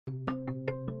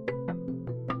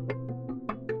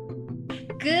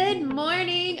Good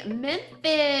morning,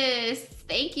 Memphis.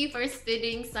 Thank you for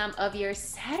spending some of your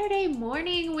Saturday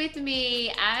morning with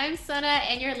me. I'm Sana,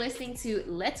 and you're listening to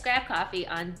Let's Grab Coffee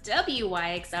on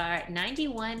WYXR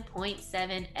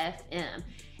 91.7 FM.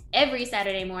 Every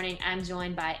Saturday morning, I'm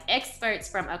joined by experts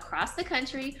from across the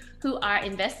country who are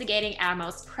investigating our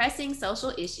most pressing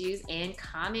social issues and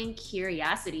common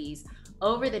curiosities.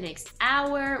 Over the next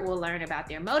hour, we'll learn about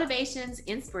their motivations,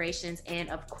 inspirations, and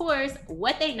of course,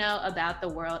 what they know about the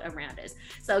world around us.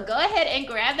 So go ahead and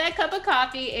grab that cup of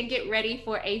coffee and get ready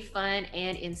for a fun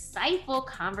and insightful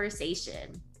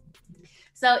conversation.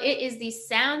 So it is the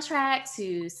soundtrack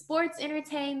to sports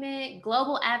entertainment,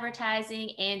 global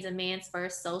advertising, and demands for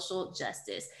social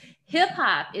justice. Hip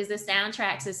hop is the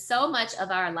soundtrack to so much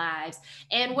of our lives.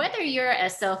 And whether you're a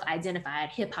self identified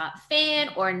hip hop fan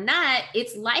or not,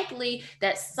 it's likely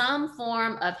that some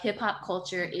form of hip hop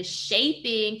culture is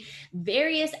shaping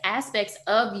various aspects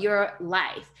of your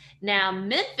life. Now,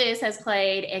 Memphis has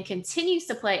played and continues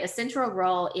to play a central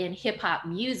role in hip hop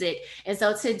music. And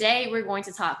so today we're going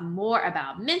to talk more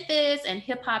about Memphis and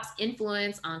hip hop's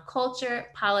influence on culture,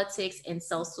 politics, and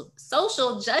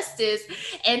social justice.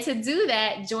 And to do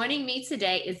that, joining me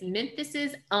today is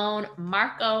Memphis's own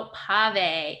Marco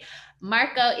Pave.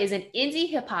 Marco is an indie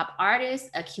hip hop artist,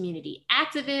 a community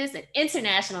activist, an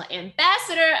international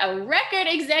ambassador, a record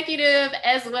executive,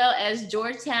 as well as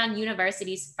Georgetown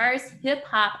University's first hip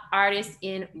hop artist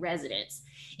in residence.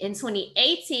 In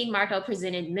 2018, Marco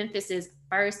presented Memphis's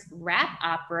first rap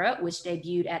opera, which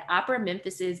debuted at Opera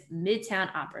Memphis's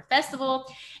Midtown Opera Festival.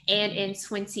 And in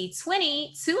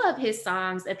 2020, two of his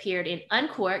songs appeared in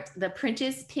Uncorked, the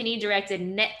Prentice Penny directed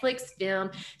Netflix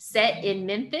film set in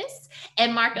Memphis.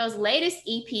 And Marco's latest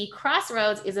EP,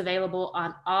 Crossroads, is available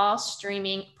on all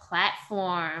streaming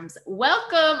platforms.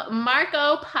 Welcome,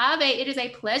 Marco Pave. It is a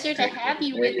pleasure to have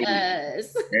you with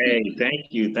us. Hey, thank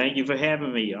you. Thank you for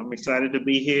having me. I'm excited to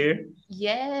be here.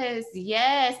 Yes,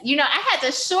 yes. You know, I had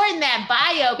to shorten that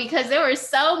bio because there were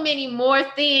so many more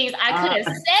things I could have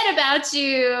said about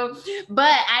you.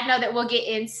 But I know that we'll get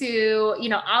into,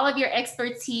 all of your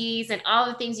expertise and all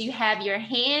the things you have your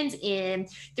hand in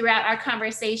throughout our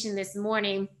conversation this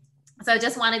morning. So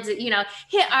just wanted to,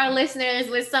 hit our listeners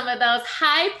with some of those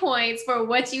high points for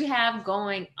what you have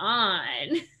going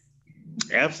on.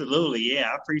 Absolutely.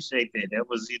 Yeah, I appreciate that. That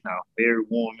was, very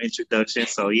warm introduction.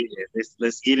 So yeah,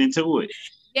 let's get into it.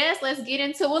 Yes, let's get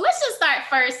into it. Well, let's just start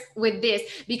first with this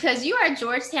because you are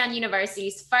Georgetown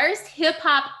University's first hip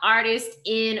hop artist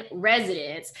in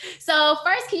residence. So,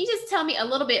 first, can you just tell me a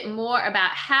little bit more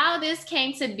about how this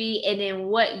came to be and then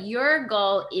what your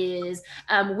goal is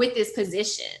with this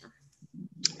position?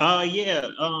 Yeah.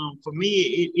 For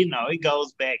me, it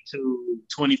goes back to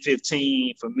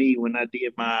 2015 for me when I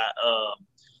did my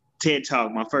TED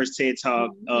Talk, my first TED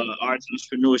Talk, arts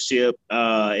entrepreneurship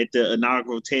at the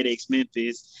inaugural TEDx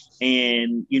Memphis.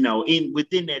 And,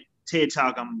 within that TED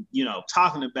Talk, I'm,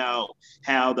 talking about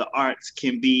how the arts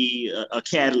can be a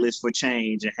catalyst for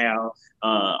change and how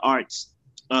arts,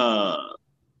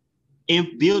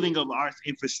 in building of arts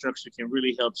infrastructure can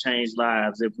really help change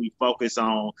lives if we focus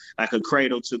on like a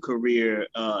cradle to career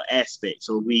aspect.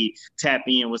 So we tap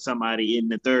in with somebody in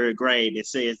the third grade that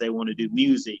says they want to do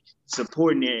music,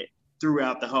 supporting it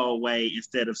throughout the whole way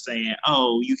instead of saying,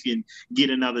 oh, you can get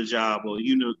another job or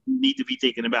you need to be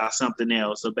thinking about something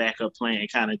else, a backup plan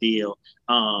kind of deal.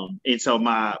 And so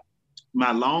my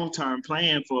long-term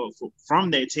plan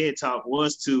from that TED Talk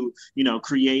was to,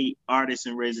 create artist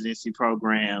and residency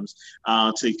programs,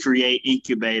 to create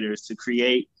incubators, to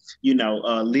create,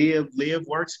 live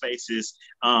workspaces,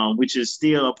 which is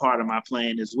still a part of my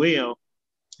plan as well.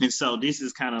 And so this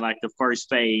is kind of like the first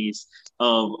phase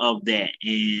of that.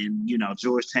 And,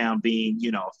 Georgetown being,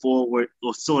 forward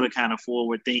or sort of kind of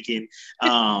forward thinking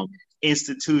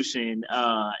institution,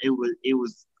 it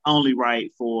was only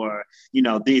right for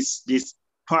this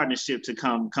partnership to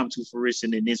come to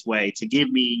fruition in this way, to give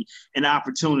me an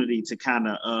opportunity to kind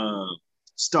of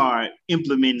start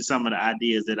implementing some of the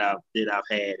ideas that I've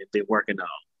had and been working on.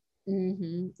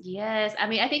 Mm-hmm. Yes, I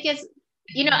mean, I think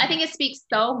it speaks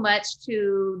so much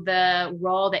to the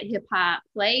role that hip hop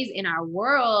plays in our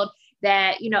world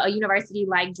that, a university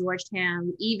like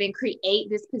Georgetown even create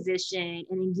this position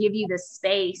and then give you the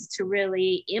space to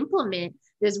really implement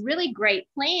this really great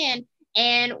plan.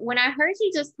 And when I heard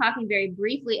you just talking very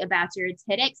briefly about your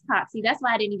TEDx talk, see, that's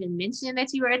why I didn't even mention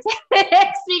that you were a TEDx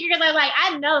speaker, because I'm like,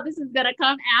 I know this is going to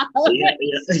come out in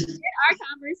our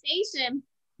conversation.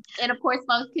 And of course,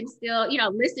 folks can still,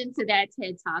 listen to that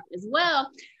TED talk as well.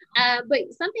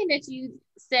 But something that you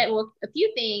said, well, a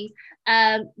few things,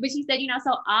 but you said,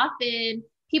 so often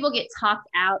people get talked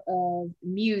out of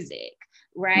music.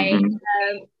 right?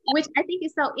 Mm-hmm. Which I think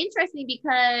is so interesting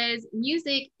because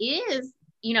music is,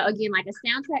 again, like a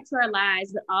soundtrack to our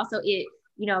lives, but also it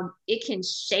can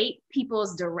shape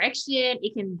people's direction.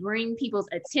 It can bring people's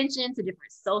attention to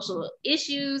different social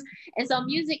issues. And so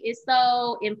music is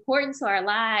so important to our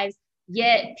lives,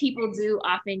 yet people do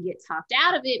often get talked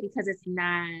out of it because it's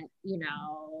not,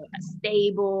 a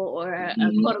stable or a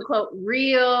quote unquote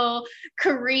real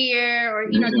career, or,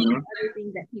 different other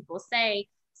things that people say.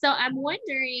 So I'm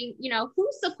wondering, who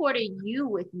supported you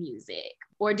with music,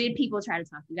 or did people try to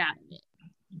talk you out of it?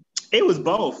 It was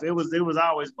both. It was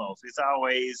always both. It's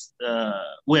always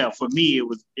well, for me it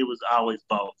was always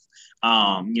both.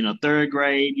 Third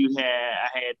grade I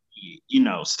had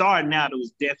starting out, it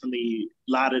was definitely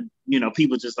a lot of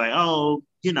people just like, oh,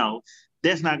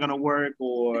 that's not gonna work,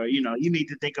 or you need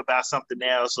to think about something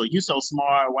else, or you're so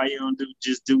smart, why you don't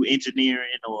just do engineering,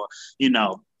 or you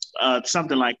know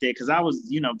something like that. Because I was,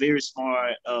 very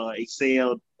smart,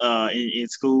 excelled in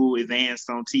school,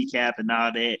 advanced on TCAP and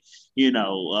all that,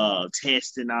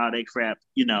 test and all that crap,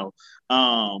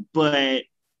 but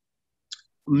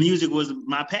music was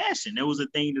my passion. It was a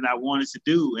thing that I wanted to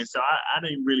do. And so I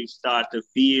didn't really start to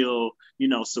feel,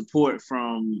 support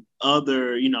from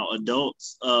other,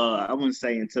 adults. I wouldn't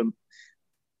say until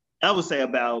I would say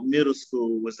about middle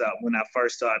school was when I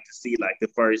first started to see like the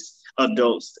first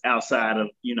adults outside of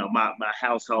my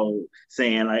household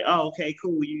saying like, oh, okay,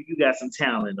 cool, you got some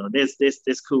talent, or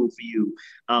this cool for you.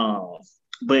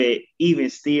 But even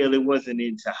still, it wasn't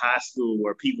into high school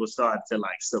where people started to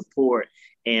like support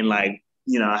and like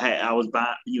I was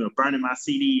burning my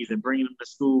CDs and bringing them to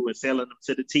school and selling them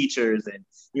to the teachers and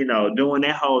doing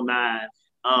that whole nine.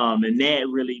 And that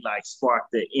really like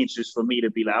sparked the interest for me to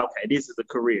be like, okay, this is a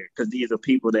career, because these are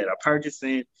people that are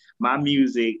purchasing my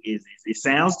music. It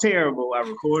sounds terrible. I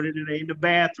recorded it in the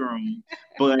bathroom,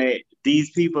 but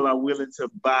these people are willing to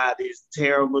buy this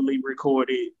terribly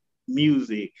recorded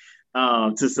music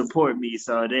to support me.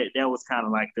 So that was kind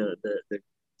of like the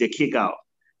kickoff.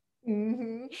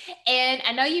 Mm-hmm. And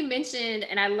I know you mentioned,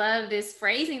 and I love this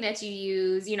phrasing that you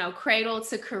use, cradle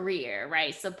to career,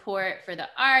 right? Support for the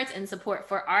arts and support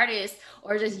for artists,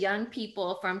 or just young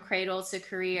people from cradle to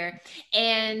career.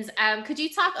 And could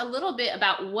you talk a little bit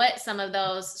about what some of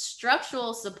those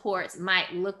structural supports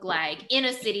might look like in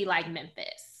a city like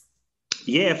Memphis?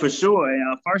 Yeah, for sure.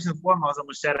 First and foremost, I'm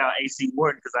gonna shout out AC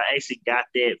Wharton, because I actually got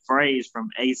that phrase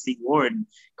from AC Wharton.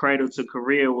 Cradle to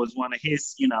career was one of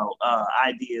his,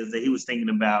 ideas that he was thinking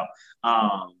about,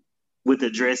 with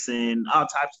addressing all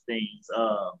types of things.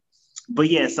 But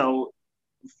yeah, so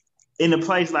in a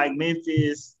place like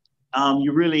Memphis,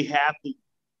 you really have to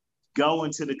go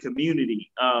into the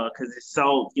community, because it's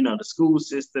so, the school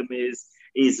system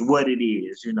is what it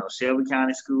is. Shelby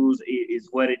County schools is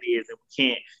what it is, and we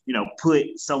can't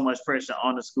put so much pressure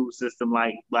on the school system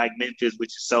like Memphis,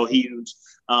 which is so huge,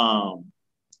 to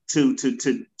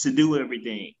do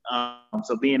everything.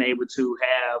 So being able to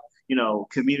have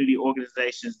community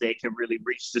organizations that can really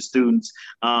reach the students,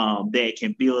 that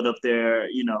can build up their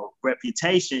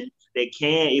reputation, that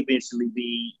can eventually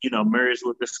be merged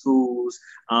with the schools.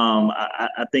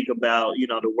 I think about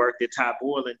the work that Top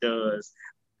Orland does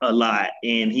a lot,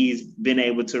 and he's been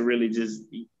able to really just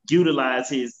utilize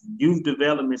his youth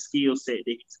development skill set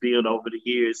that he's built over the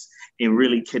years and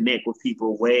really connect with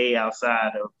people way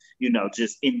outside of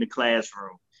just in the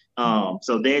classroom.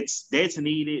 So that's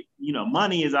needed.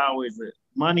 Money is always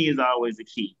a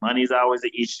key. Money is always an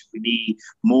issue. We need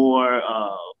more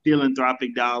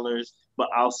philanthropic dollars, but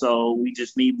also we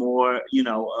just need more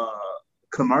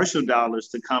commercial dollars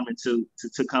to come into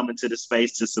the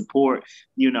space to support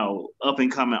up and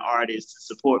coming artists, to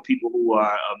support people who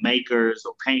are makers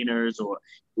or painters or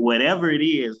whatever it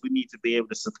is. We need to be able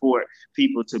to support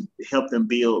people to help them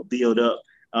build up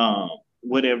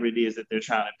whatever it is that they're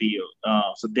trying to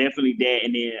build. So definitely that,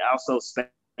 and then also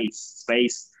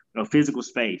space, physical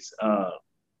space.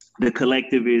 The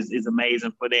collective is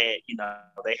amazing for that.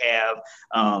 They have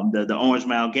the Orange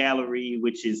Mound Gallery,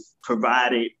 which is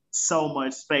provided so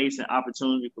much space and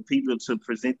opportunity for people to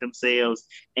present themselves,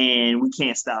 and we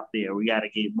can't stop there. We got to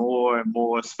get more and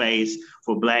more space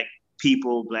for Black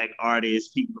people, Black artists,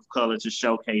 people of color to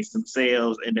showcase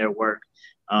themselves and their work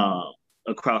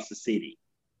across the city.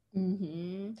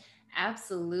 Mm-hmm.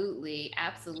 Absolutely,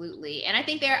 absolutely. And I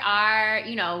think there are,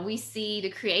 we see the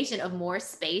creation of more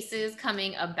spaces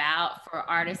coming about for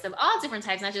artists of all different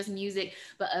types, not just music,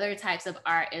 but other types of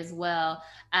art as well.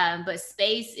 But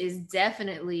space is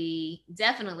definitely,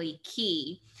 definitely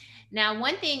key. Now,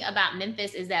 one thing about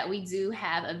Memphis is that we do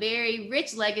have a very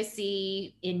rich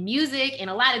legacy in music and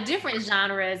a lot of different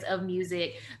genres of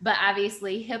music, but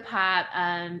obviously hip hop,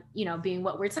 being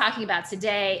what we're talking about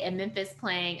today, and Memphis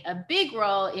playing a big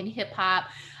role in hip hop,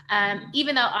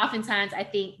 even though oftentimes I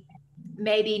think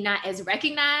maybe not as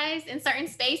recognized in certain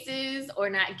spaces or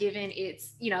not given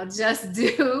its just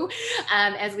due,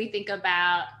 as we think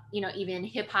about even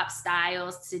hip hop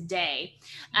styles today.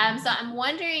 So I'm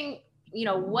wondering,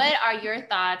 what are your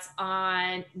thoughts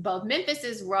on both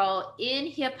Memphis's role in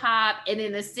hip hop and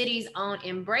then the city's own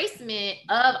embracement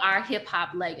of our hip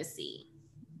hop legacy?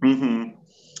 Mm-hmm.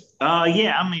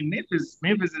 Yeah, I mean,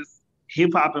 Memphis's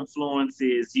hip hop influence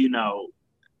is,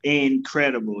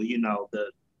 incredible.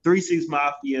 The 3 6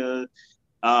 Mafia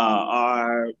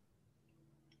are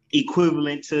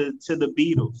equivalent to the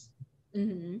Beatles.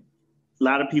 Mm-hmm. A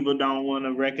lot of people don't want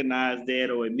to recognize that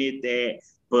or admit that,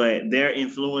 but their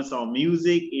influence on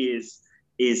music is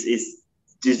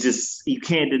just you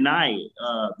can't deny it.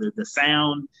 The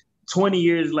sound 20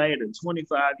 years later,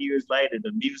 25 years later,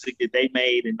 the music that they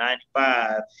made in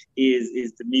 95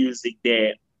 is the music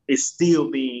that is still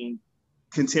being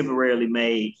contemporarily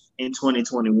made in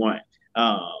 2021.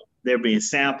 They're being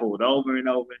sampled over and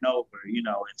over and over. In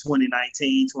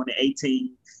 2019,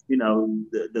 2018,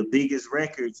 the biggest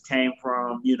records came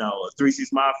from, a 3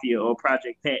 6 Mafia or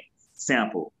Project Pat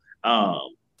sample.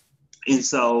 And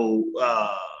so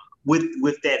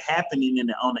with that happening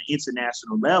on an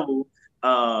international level,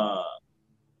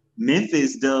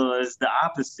 Memphis does the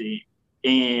opposite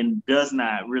and does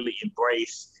not really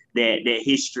embrace that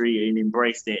history and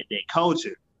embrace that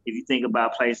culture. If you think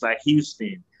about a place like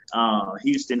Houston,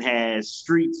 Houston has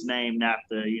streets named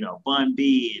after, Bun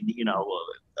B, and,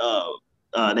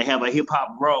 they have a hip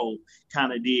hop road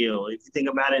kind of deal. If you think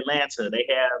about Atlanta, they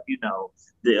have,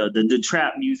 the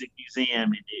Trap Music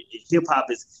Museum, and hip hop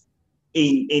is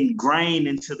ingrained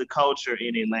into the culture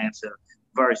in Atlanta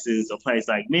versus a place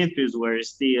like Memphis where it's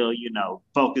still,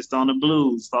 focused on the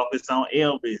blues, focused on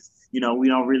Elvis. We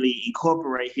don't really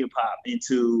incorporate hip hop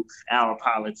into our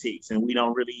politics, and we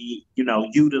don't really,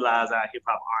 utilize our hip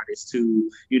hop artists to,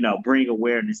 bring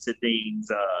awareness to things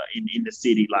in the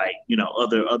city, like,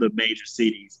 other major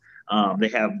cities. They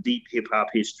have deep hip hop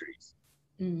histories.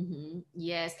 Mm-hmm.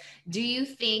 Yes. Do you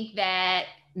think that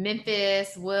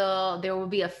there will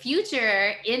be a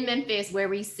future in Memphis where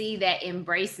we see that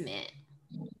embracement?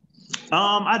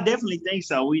 I definitely think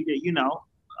so. We did,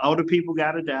 older people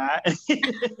gotta die.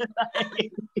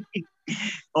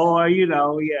 Or,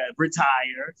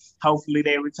 retire. Hopefully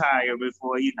they retire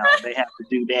before, they have to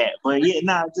do that. But yeah,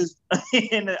 no, just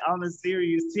on a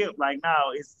serious tip, like,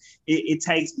 no, it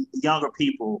takes younger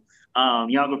people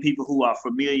who are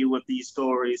familiar with these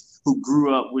stories, who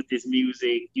grew up with this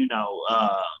music,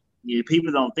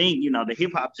 people don't think, the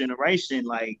hip hop generation,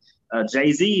 like,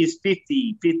 Jay-Z is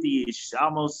 50-ish,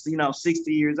 almost,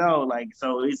 60 years old. Like,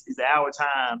 so it's our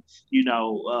time,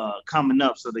 coming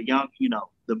up. So the young,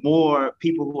 the more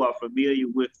people who are familiar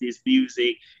with this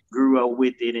music, grew up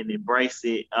with it and embrace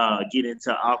it, get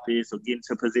into office or get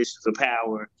into positions of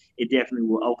power, it definitely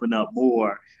will open up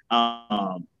more.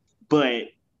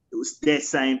 But that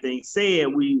same thing said,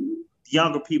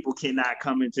 younger people cannot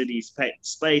come into these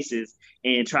spaces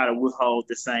and try to withhold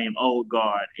the same old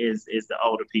guard as the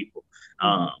older people.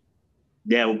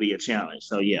 That will be a challenge.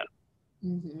 So yeah.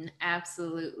 Mm-hmm,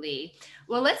 absolutely.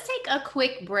 Well, let's take a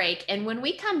quick break. And when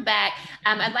we come back,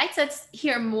 I'd like to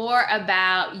hear more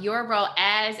about your role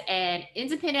as an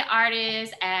independent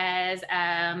artist, as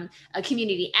a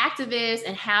community activist,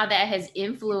 and how that has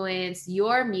influenced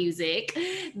your music.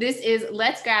 This is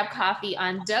Let's Grab Coffee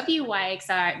on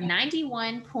WYXR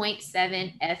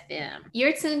 91.7 FM.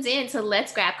 You're tuned in to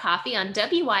Let's Grab Coffee on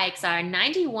WYXR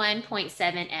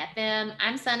 91.7 FM.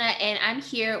 I'm Sana, and I'm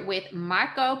here with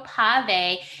Marco Pave.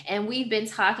 And we've been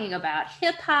talking about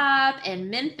hip hop and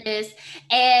Memphis.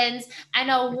 And I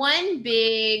know one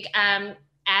big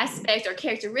aspect or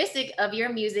characteristic of your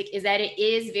music is that it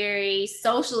is very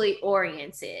socially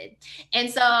oriented. And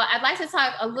so I'd like to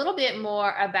talk a little bit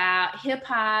more about hip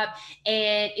hop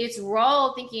and its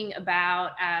role, thinking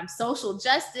about social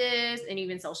justice and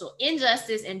even social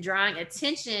injustice, and drawing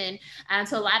attention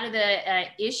to a lot of the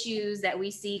issues that we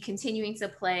see continuing to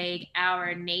plague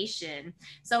our nation.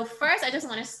 So first, I just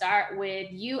want to start with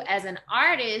you as an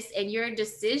artist and your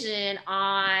decision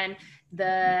on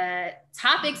the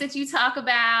topics that you talk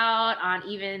about, on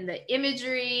even the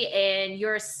imagery and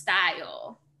your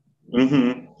style.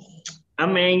 Mm-hmm. I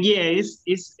mean, yeah,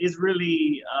 it's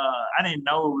really, I didn't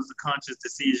know it was a conscious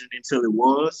decision until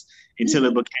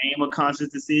it became a conscious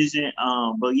decision.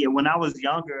 But yeah, when I was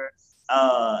younger,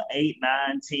 8,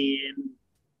 9, 10,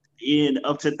 in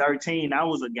up to 13, I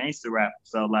was a gangster rapper.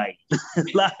 So like a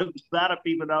lot of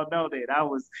people don't know that I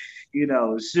was,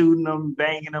 shooting them,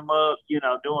 banging them up,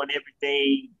 doing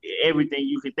everything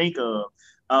you could think of,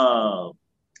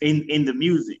 in the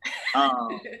music.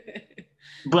 Um,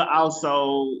 but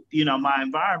also, my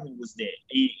environment was that.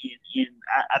 And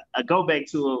I go back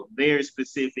to a very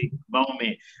specific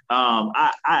moment.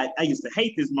 I used to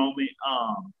hate this moment.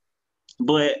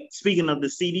 But speaking of the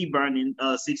CD burning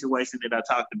situation that I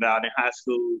talked about in high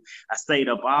school, I stayed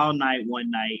up all night one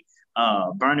night,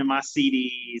 burning my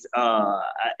CDs.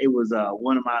 It was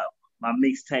one of my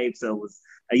mixtapes.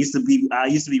 I used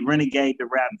to be Renegade the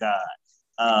Rap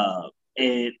God.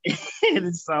 And,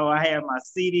 and so I had my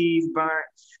CDs burnt.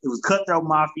 It was Cutthroat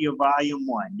Mafia Volume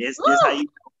 1. This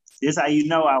how you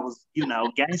know I was,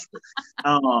 gangster.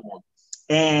 Um,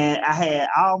 and I had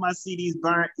all my CDs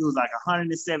burnt. It was like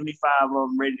 175 of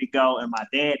them ready to go. And my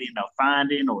dad ended up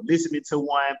finding or listening to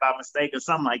one by mistake or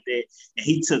something like that. And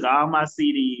he took all my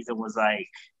CDs and was like,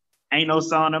 ain't no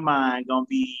song of mine gonna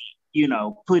be,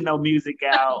 putting no music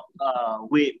out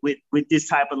with this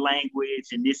type of language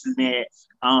and this and that.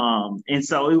 And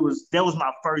so that was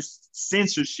my first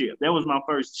censorship. That was my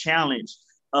first challenge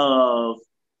of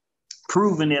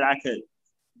proving that I could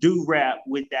do rap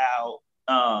without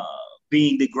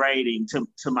being degrading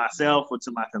to myself or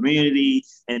to my community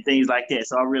and things like that.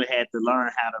 So I really had to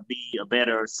learn how to be a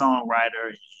better songwriter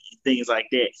and things like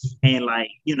that. And like,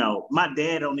 my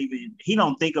dad don't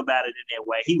think about it in that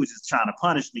way. He was just trying to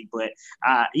punish me. But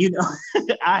I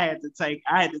had to take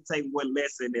one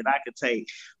lesson that I could take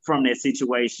from that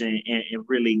situation and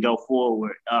really go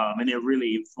forward. And it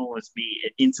really influenced me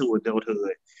into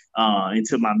adulthood,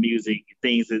 into my music,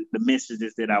 the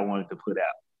messages that I wanted to put out.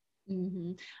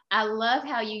 Mm-hmm. I love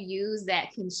how you use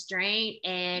that constraint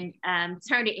and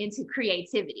turn it into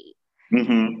creativity.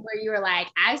 Mm-hmm. Where you were like,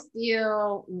 I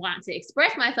still want to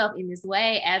express myself in this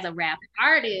way as a rap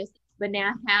artist, but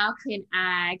now how can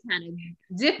I kind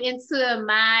of dip into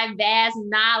my vast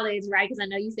knowledge, right? Because I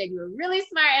know you said you were really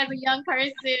smart as a young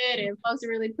person and folks are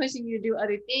really pushing you to do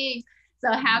other things.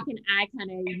 So how can I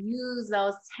kind of use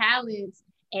those talents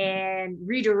and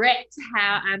redirect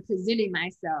how I'm presenting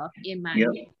myself in my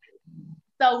music?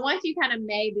 So once you kind of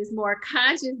made this more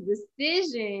conscious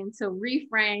decision to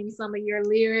reframe some of your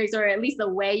lyrics, or at least the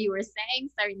way you were saying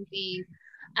certain things,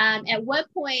 at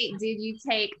what point did you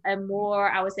take a more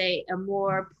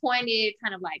pointed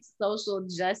kind of like social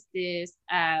justice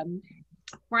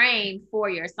frame for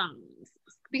your songs?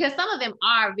 Because some of them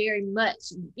are very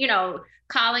much,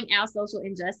 calling out social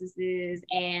injustices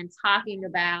and talking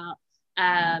about,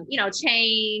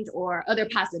 change or other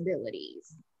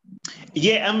possibilities.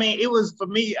 Yeah, I mean, it was for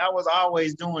me. I was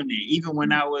always doing it, even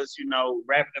when I was,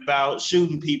 rapping about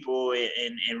shooting people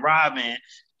and robbing.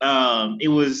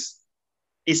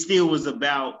 It still was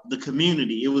about the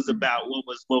community. It was about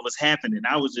what was happening.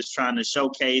 I was just trying to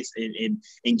showcase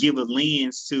and give a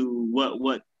lens to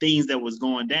what things that was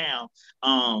going down.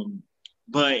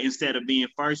 But instead of being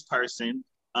first person,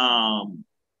 I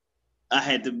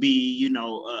had to be,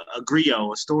 a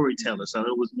griot, a storyteller. So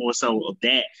it was more so of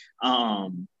that.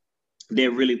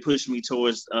 That really pushed me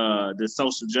towards the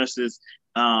social justice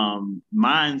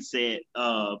mindset,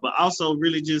 but also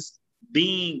really just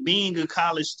being a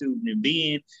college student and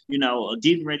being,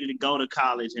 getting ready to go to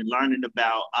college and learning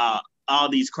about all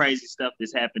these crazy stuff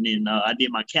that's happening. I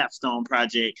did my capstone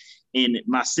project in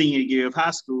my senior year of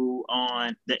high school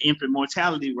on the infant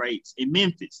mortality rates in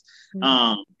Memphis.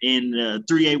 Mm-hmm. And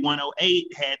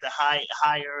 38108 had the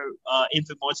higher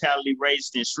infant mortality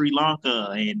rates than Sri Lanka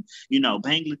and,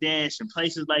 Bangladesh and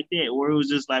places like that, where it was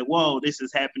just like, whoa, this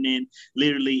is happening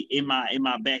literally in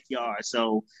my backyard.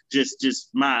 So just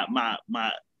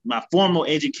my formal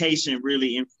education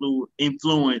really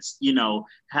influenced,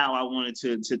 how I wanted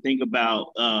to think about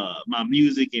my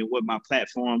music and what my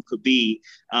platform could be.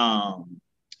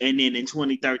 And then in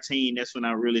 2013, that's when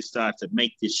I really started to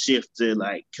make this shift to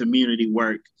like community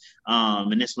work.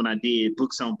 And that's when I did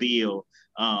Books on Bill,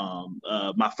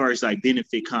 my first like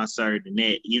benefit concert, and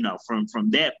that, from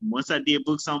that, once I did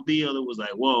Books on Bill, it was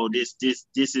like, whoa, this is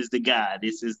the guy.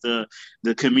 This is the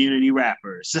community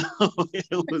rapper. So it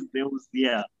was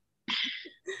yeah.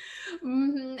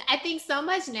 Mm-hmm. I think so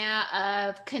much now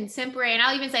of contemporary, and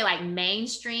I'll even say like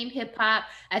mainstream hip hop.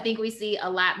 I think we see a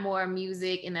lot more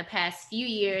music in the past few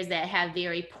years that have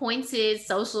very pointed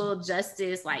social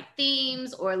justice like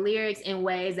themes or lyrics in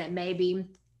ways that maybe,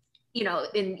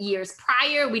 in years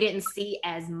prior we didn't see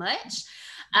as much.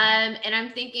 And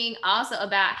I'm thinking also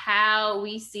about how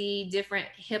we see different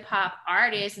hip hop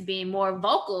artists being more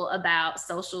vocal about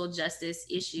social justice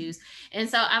issues. And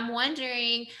so I'm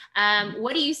wondering,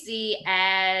 what do you see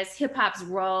as hip hop's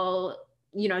role,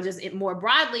 just more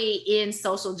broadly in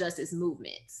social justice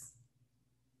movements?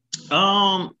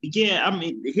 Yeah, I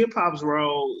mean, hip hop's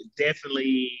role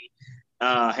definitely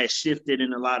has shifted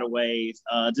in a lot of ways,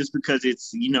 just because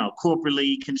it's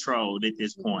corporately controlled at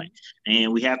this point,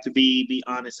 and we have to be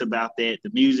honest about that. The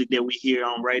music that we hear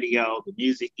on radio, the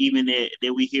music even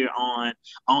that we hear on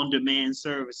demand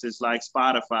services like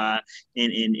Spotify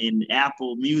and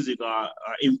Apple Music are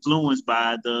influenced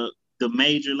by the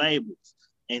major labels.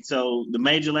 And so the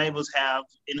major labels have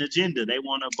an agenda. They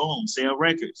want to boom, sell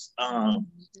records.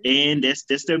 And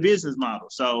that's their business model.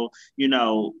 So,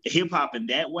 hip hop in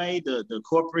that way, the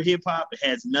corporate hip hop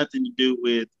has nothing to do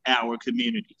with our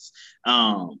communities.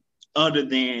 Other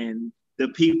than the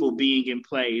people being in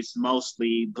place,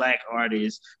 mostly Black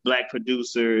artists, Black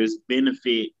producers,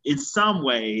 benefit in some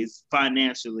ways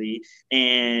financially.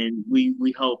 And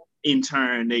we hope in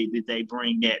turn they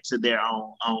bring that to their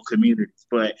own communities.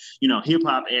 But hip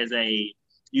hop as a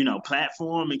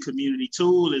platform and community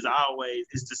tool it's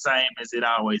the same as it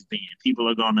always been. People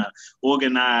are gonna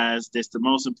organize. That's the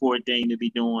most important thing to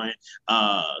be doing.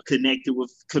 Connected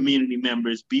with community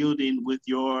members, building with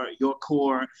your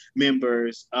core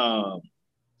members.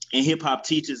 And hip hop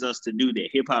teaches us to do that.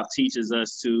 Hip hop teaches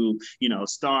us to,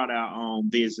 start our own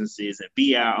businesses and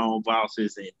be our own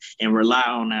bosses and rely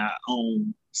on our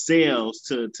own selves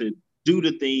to do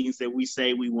the things that we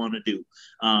say we want to do.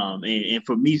 And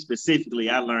for me specifically,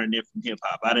 I learned that from hip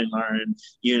hop. I didn't learn,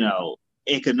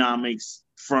 economics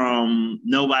from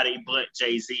nobody but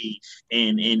Jay-Z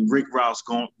and Rick Ross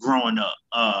growing up.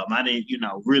 I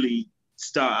didn't, really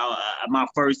start. My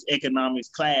first economics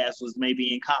class was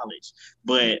maybe in college,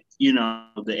 but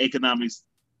the economics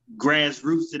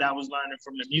grassroots that I was learning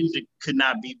from the music could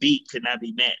not be beat, could not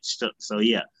be matched. So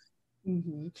yeah.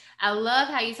 Mm-hmm. I love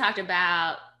how you talked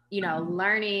about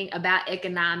learning about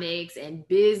economics and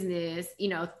business,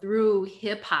 through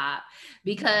hip hop,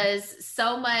 because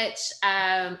so much,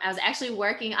 I was actually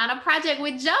working on a project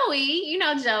with Joey,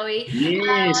 Joey.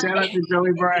 Yeah, shout out to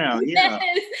Joey Brown. Yeah.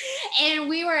 Yes. And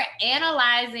we were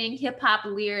analyzing hip hop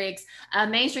lyrics,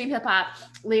 mainstream hip hop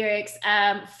lyrics,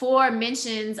 for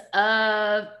mentions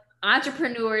of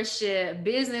entrepreneurship,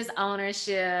 business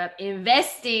ownership,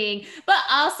 investing, but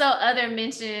also other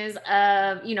mentions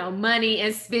of, money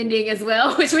and spending as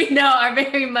well, which we know are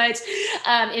very much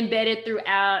embedded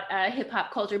throughout hip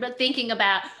hop culture. But thinking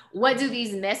about what do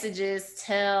these messages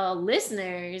tell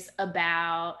listeners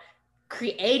about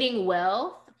creating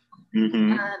wealth?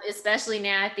 Mm-hmm. Especially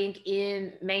now, I think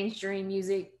in mainstream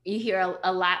music, you hear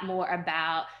a lot more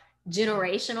about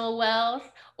generational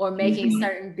wealth or making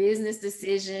certain business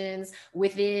decisions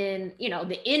within,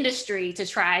 the industry to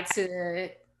try to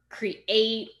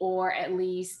create or at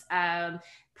least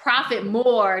profit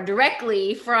more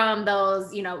directly from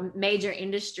those, major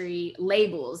industry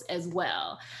labels as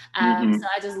well. So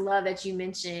I just love that you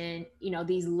mentioned,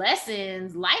 these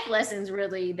lessons, life lessons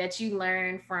really, that you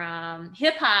learn from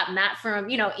hip hop, not from,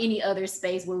 any other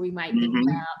space where we might think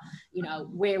about,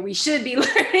 where we should be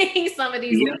learning some of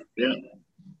these. Yeah.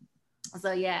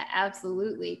 So yeah,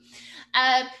 absolutely.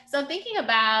 So thinking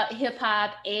about hip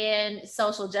hop and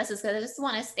social justice, because I just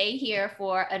want to stay here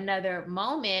for another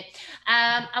moment.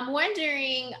 I'm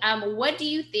wondering, what do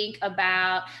you think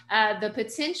about the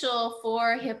potential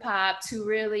for hip hop to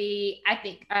really, I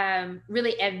think,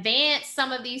 really advance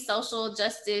some of these social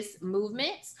justice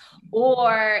movements,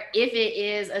 or if it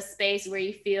is a space where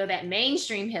you feel that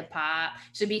mainstream hip hop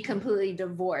should be completely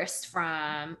divorced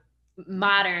from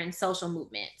modern social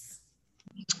movements?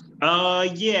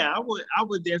 Yeah, I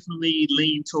would definitely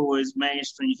lean towards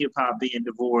mainstream hip hop being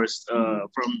divorced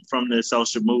from the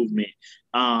social movement.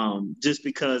 Just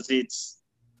because it's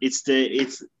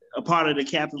a part of the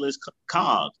capitalist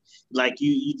cog. Like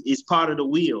it's part of the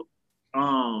wheel.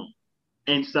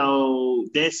 And so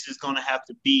that's just gonna have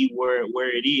to be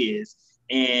where it is.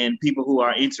 And people who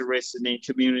are interested in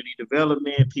community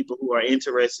development, people who are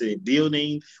interested in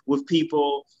building with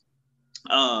people,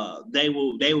 they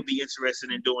will be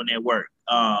interested in doing their work.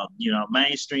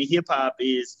 Mainstream hip hop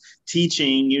is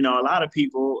teaching, a lot of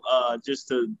people just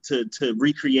to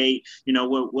recreate,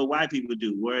 what white people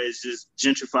do, whereas just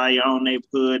gentrify your own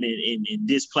neighborhood and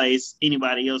displace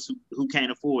anybody else who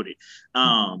can't afford it.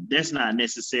 That's not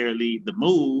necessarily the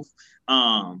move.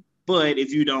 But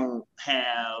if you don't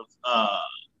have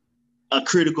a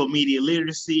critical media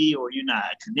literacy, or you're not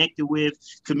connected with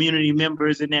community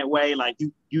members in that way. Like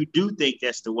you do think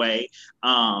that's the way,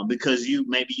 because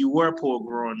maybe you were poor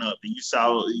growing up and you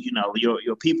saw,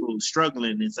 your people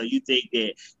struggling. And so you think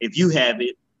that if you have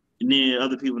it and then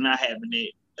other people not having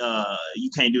it, you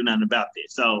can't do nothing about that.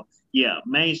 So yeah,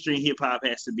 mainstream hip hop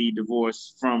has to be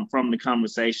divorced from the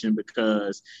conversation,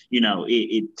 because,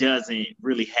 it doesn't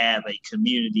really have a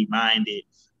community minded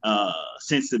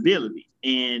sensibility.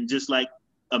 And just like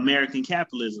American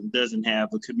capitalism doesn't have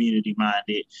a community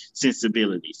minded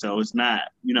sensibility. So it's not,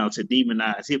 to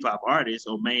demonize hip hop artists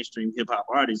or mainstream hip hop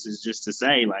artists, is just to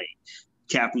say, like,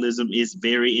 capitalism is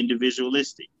very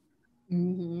individualistic.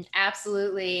 Mm-hmm.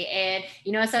 Absolutely. And,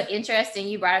 it's so interesting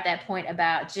you brought up that point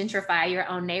about gentrify your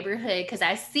own neighborhood, because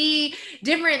I see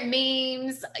different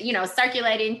memes,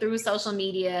 circulating through social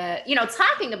media,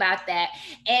 talking about that.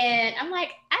 And I'm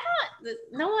like,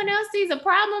 no one else sees a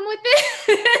problem with this.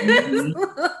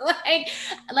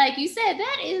 Mm-hmm. like you said,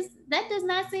 that does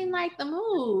not seem like the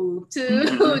move to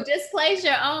mm-hmm. displace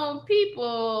your own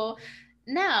people.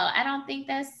 No, I don't think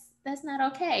that's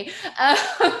not okay.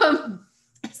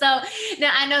 So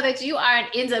now I know that you are an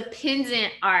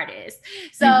independent artist.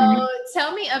 So mm-hmm.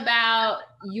 tell me about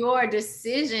your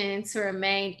decision to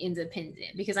remain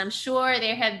independent, because I'm sure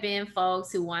there have been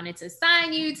folks who wanted to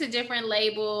sign you to different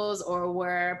labels or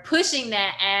were pushing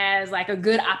that as like a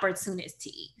good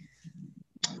opportunity.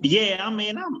 Yeah, I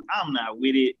mean, I'm not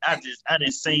with it. I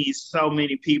didn't see so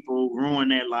many people ruin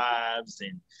their lives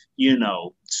and,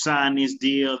 sign this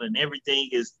deal, and everything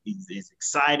is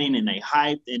exciting and they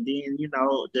hyped. And then,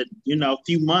 a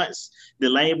few months, the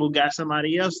label got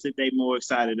somebody else that they more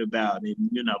excited about. And,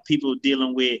 people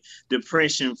dealing with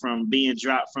depression from being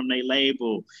dropped from their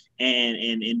label.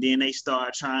 And then they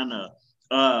start trying to,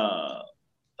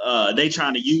 they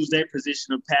trying to use their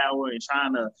position of power and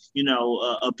trying to,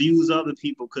 abuse other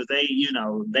people because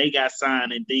they got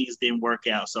signed and things didn't work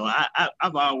out. So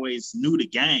I've always knew the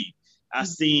game. I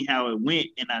seen how it went,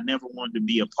 and I never wanted to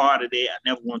be a part of that. I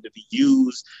never wanted to be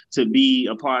used to be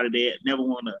a part of that. Never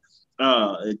want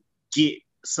to get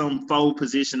some faux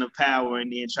position of power and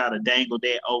then try to dangle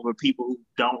that over people who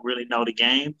don't really know the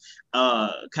game,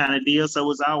 kind of deal.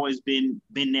 So it's always been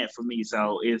that for me.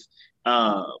 So if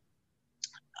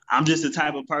I'm just the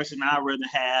type of person I'd rather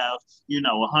have,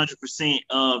 100%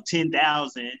 of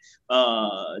 10,000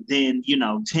 than,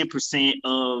 10%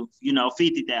 of,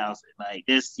 50,000. Like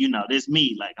that's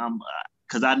me. Like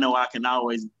cause I know I can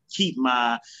always keep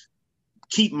my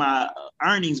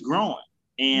earnings growing.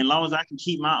 And as long as I can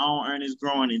keep my own earnings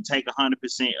growing and take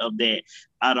 100% of that,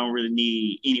 I don't really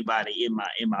need anybody in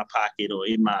my pocket or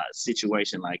in my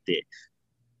situation like that.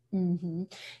 Mm-hmm.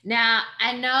 Now,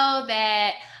 I know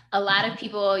that a lot of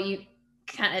people,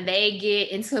 they get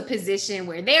into a position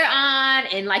where they're on,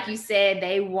 and like you said,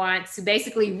 they want to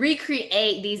basically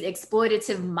recreate these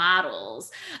exploitative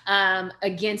models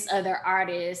against other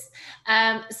artists.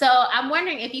 So I'm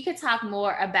wondering if you could talk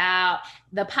more about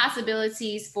the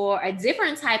possibilities for a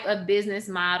different type of business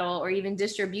model or even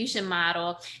distribution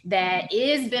model that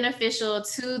is beneficial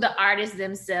to the artists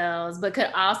themselves, but could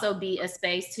also be a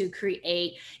space to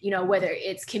create, whether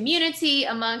it's community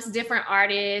amongst different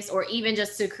artists or even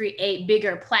just to create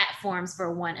bigger platforms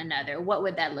for one another. What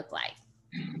would that look like?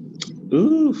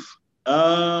 Oof.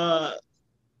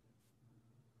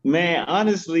 Man,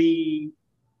 honestly,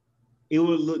 it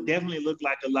would definitely look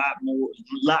like a lot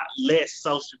less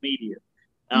social media.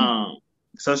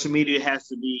 Social media has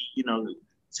to be,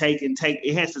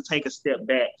 it has to take a step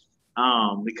back,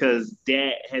 because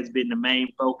that has been the main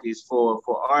focus for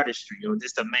artistry, or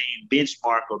just the main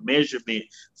benchmark or measurement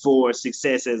for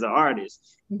success as an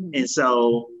artist. Mm-hmm. And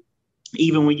so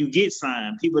even when you get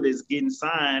signed, people that's getting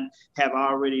signed have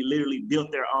already literally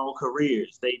built their own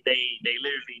careers. They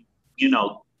literally,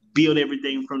 build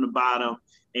everything from the bottom.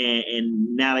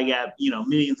 And now they got,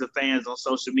 millions of fans on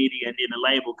social media, and then the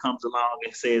label comes along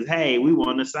and says, hey, we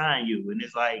want to sign you. And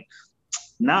it's like,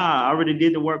 nah, I already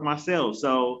did the work myself.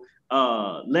 So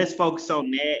let's focus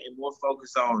on that and more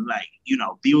focus on, like,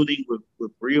 building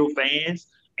with real fans.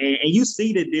 And you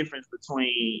see the difference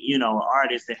between, an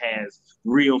artist that has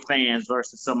real fans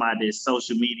versus somebody that's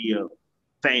social media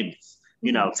famous.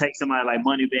 Take somebody like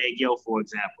Moneybagg Yo, for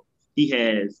example. He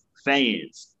has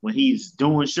fans. When he's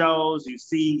doing shows, you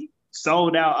see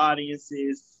sold out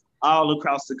audiences all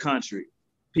across the country.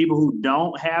 People who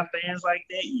don't have fans like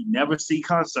that, you never see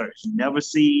concerts, you never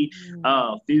see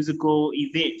physical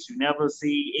events, you never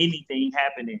see anything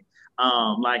happening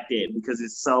like that, because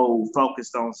it's so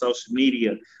focused on social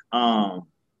media. And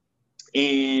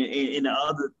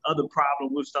the other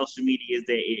problem with social media is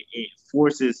that it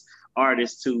forces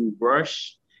artists to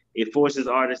rush It forces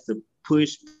artists to put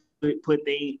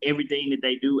everything that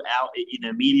they do out in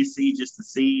immediacy just to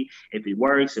see if it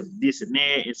works, if this and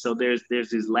that. And so there's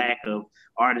this lack of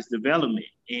artist development,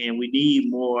 and we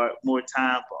need more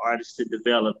time for artists to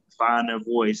develop, find their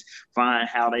voice, find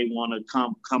how they want to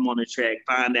come on the track,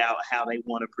 find out how they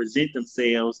want to present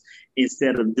themselves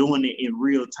instead of doing it in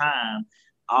real time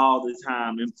all the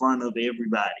time in front of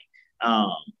everybody.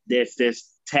 That's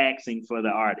taxing for the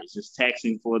artists. It's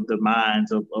taxing for the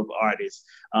minds of artists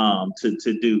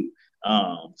to do.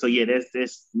 So yeah,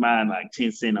 that's my like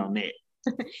 10 cents on that.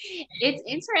 It's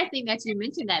interesting that you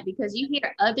mentioned that, because you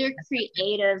hear other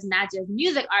creatives, not just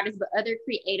music artists, but other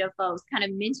creative folks kind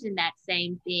of mention that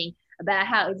same thing about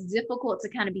how it's difficult to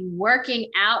kind of be working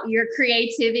out your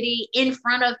creativity in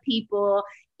front of people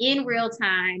in real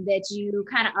time, that you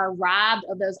kind of are robbed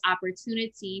of those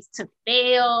opportunities to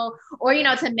fail or,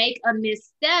 to make a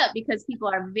misstep, because people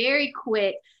are very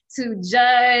quick to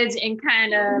judge and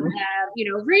kind of,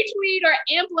 retweet or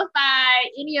amplify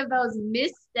any of those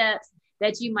missteps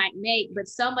that you might make. But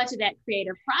so much of that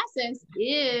creative process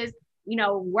is,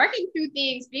 working through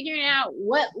things, figuring out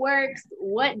what works,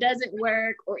 what doesn't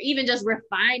work, or even just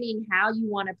refining how you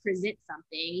want to present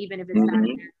something, even if it's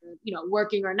not,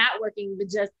 working or not working, but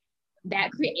just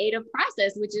that creative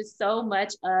process, which is so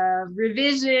much of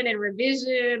revision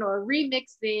or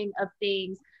remixing of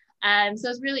things. So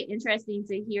it's really interesting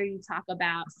to hear you talk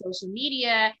about social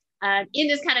media in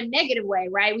this kind of negative way,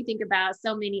 right? We think about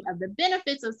so many of the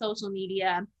benefits of social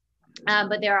media,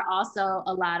 but there are also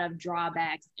a lot of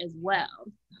drawbacks as well.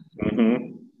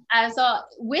 So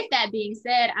with that being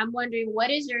said, I'm wondering, what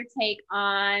is your take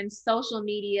on social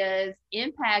media's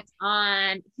impact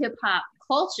on hip hop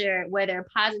culture, whether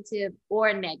positive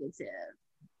or negative?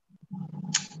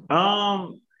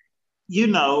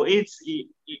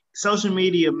 Social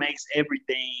media makes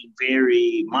everything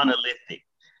very monolithic.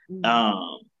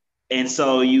 And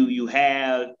so you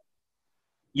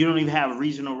don't even have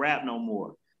regional rap no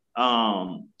more.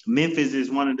 Memphis is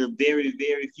one of the very,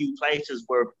 very few places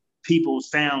where people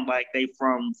sound like they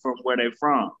from where they're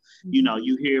from.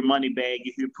 You hear Moneybagg,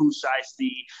 you hear Pooh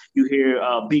Shiesty, you hear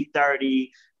Big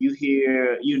 30, you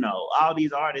hear, all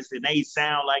these artists, and they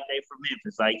sound like they from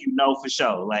Memphis, like, for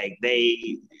sure, like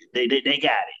they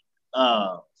got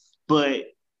it. But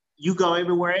you go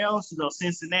everywhere else, you go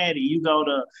Cincinnati, you go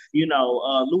to,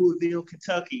 Louisville,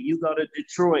 Kentucky, you go to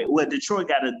Detroit. Well, Detroit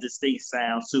got a distinct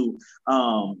sound too,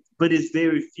 but it's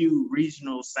very few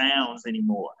regional sounds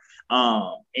anymore.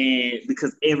 And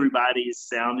because everybody is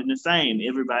sounding the same,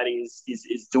 everybody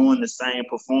is doing the same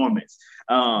performance.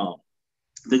 The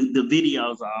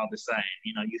videos are all the same.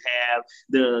 You have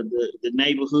the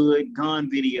neighborhood gun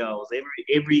videos.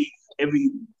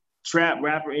 Every trap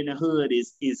rapper in the hood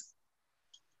is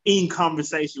in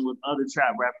conversation with other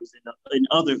trap rappers in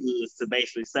other hoods to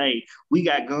basically say, we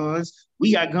got guns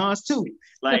too.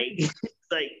 Like,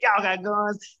 like, y'all got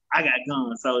guns, I got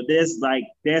guns. So that's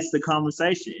the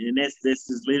conversation. And that's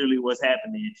just literally what's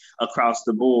happening across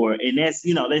the board. And that's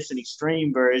an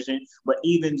extreme version, but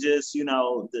even just,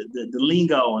 the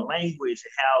lingo and language,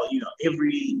 how,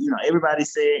 everybody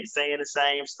saying the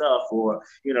same stuff, or,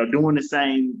 doing the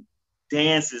same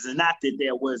dances. And not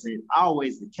that wasn't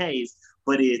always the case,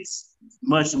 but it's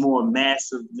much more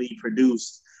massively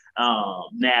produced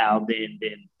now than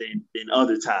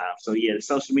other times. So yeah, the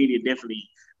social media definitely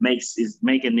is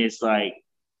making this like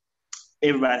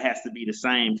everybody has to be the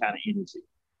same kind of energy.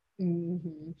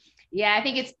 Yeah, I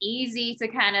think it's easy to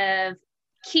kind of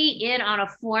key in on a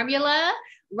formula,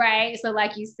 right? So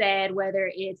like you said,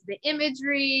 whether it's the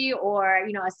imagery or,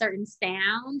 a certain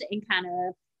sound, and kind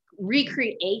of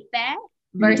recreate that,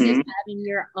 versus having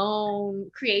your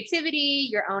own creativity,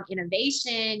 your own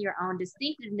innovation, your own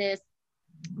distinctiveness.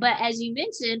 But as you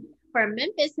mentioned, for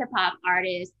Memphis hip hop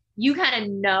artists, you kind of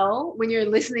know when you're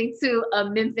listening to a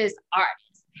Memphis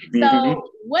artist. So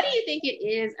what do you think it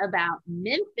is about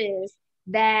Memphis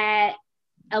that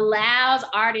allows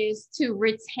artists to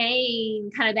retain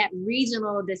kind of that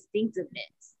regional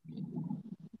distinctiveness?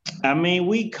 I mean,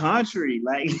 we country,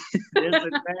 like that's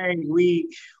the thing.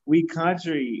 We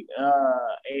country,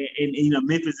 and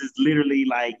Memphis is literally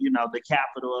like the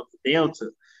capital of the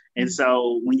Delta, and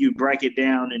so when you break it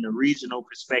down in a regional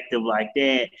perspective like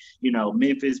that,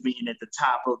 Memphis being at the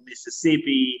top of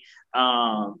Mississippi,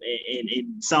 and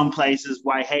in some places,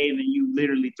 Whitehaven, you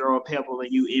literally throw a pebble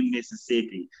and you in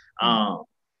Mississippi.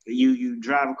 You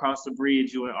drive across the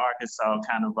bridge, you're in Arkansas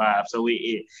kind of vibe. So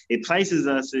it places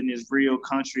us in this real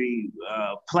country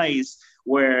place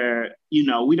where, you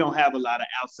know, we don't have a lot of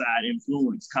outside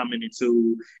influence coming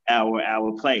into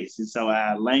our place. And so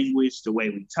our language, the way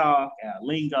we talk, our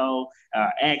lingo,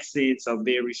 our accents are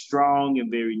very strong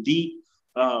and very deep.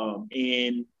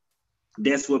 And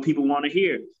that's what people want to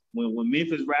hear. When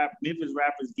Memphis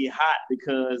rappers get hot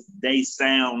because they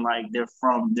sound like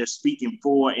they're speaking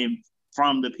for and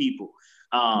from the people.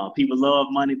 People love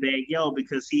Moneybagg Yo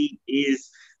because he is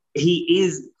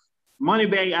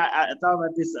Moneybagg. I thought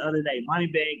about this the other day.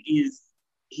 Moneybagg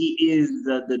he is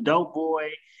the dope boy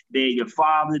that your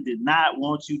father did not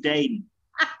want you dating.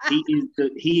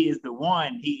 He is the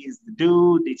one. He is the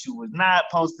dude that you was not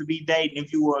supposed to be dating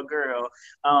if you were a girl,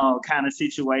 kind of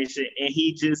situation. And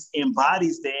he just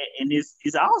embodies that, and it's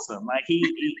awesome. Like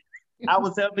I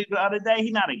was telling people the other day,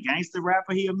 he's not a gangster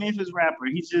rapper. He a Memphis rapper.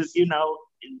 He's just, you know,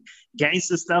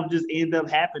 gangster stuff just end up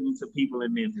happening to people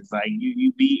in Memphis. Like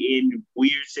you be in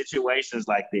weird situations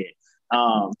like that.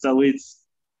 So it's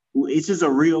just a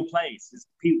real place.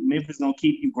 Memphis gonna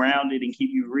keep you grounded and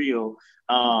keep you real.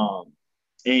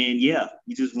 And yeah,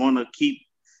 you just want to keep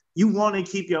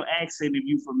your accent if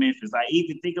you from Memphis. Like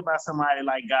even think about somebody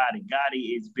like Gotti.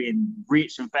 Gotti has been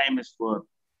rich and famous for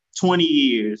 20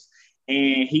 years,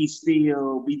 and he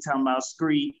still be talking about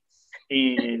street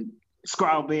and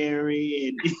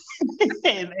strawberry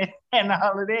and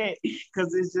all of that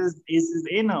because it's just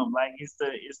in them. Like it's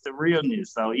the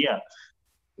realness. So yeah.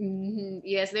 Mm-hmm.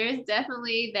 Yes, there's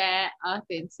definitely that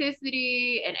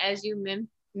authenticity, and as you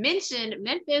mentioned,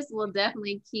 Memphis will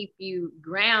definitely keep you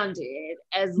grounded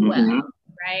as well,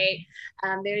 right?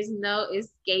 There's no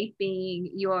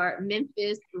escaping your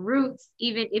Memphis roots,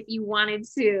 even if you wanted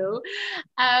to.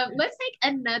 Let's take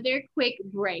another quick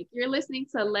break. You're listening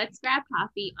to Let's Grab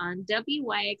Coffee on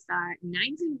WYXR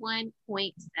 91.7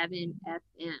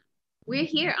 FM. We're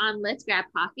here on Let's Grab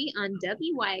Coffee on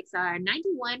WYXR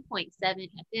 91.7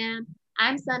 FM.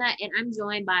 I'm Sana, and I'm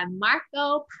joined by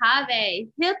Marco Pave,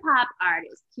 hip-hop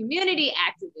artist, community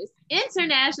activist,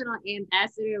 international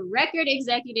ambassador, record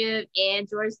executive, and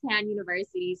Georgetown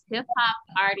University's hip-hop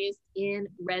artist in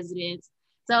residence.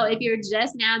 So if you're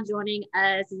just now joining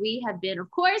us, we have been, of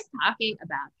course, talking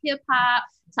about hip-hop,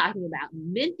 talking about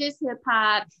Memphis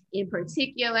hip-hop in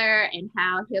particular, and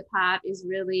how hip-hop is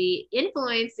really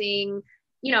influencing,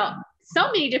 you know, so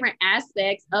many different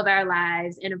aspects of our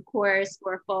lives. And of course,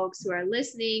 for folks who are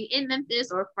listening in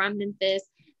Memphis or from Memphis,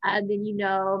 then you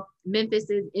know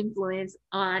Memphis's influence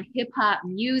on hip hop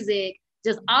music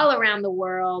just all around the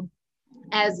world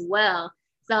as well.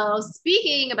 So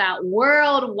speaking about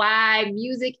worldwide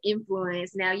music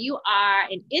influence, now you are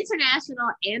an international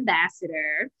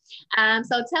ambassador.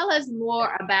 So tell us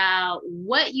more about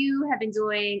what you have been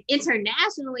doing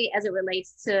internationally as it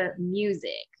relates to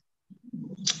music.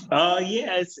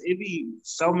 Yeah, it be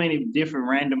so many different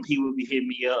random people be hitting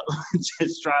me up,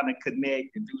 just trying to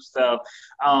connect and do stuff.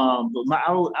 But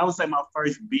I would say my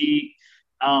first big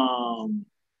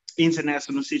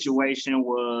international situation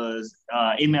was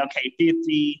MLK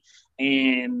 50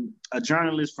 and a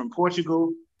journalist from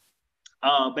Portugal.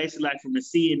 Basically like from the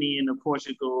CNN of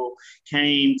Portugal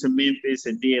came to Memphis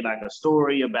and did like a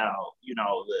story about, you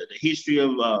know, the history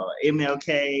of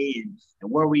MLK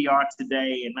and where we are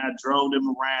today. And I drove them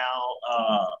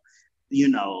around, you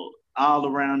know, all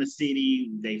around the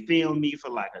city. They filmed me for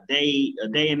like a day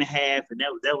and a half. And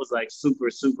that was like super,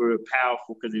 super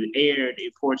powerful because it aired in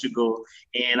Portugal.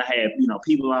 And I had, you know,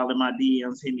 people all in my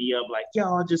DMs hit me up like,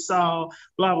 yo, I just saw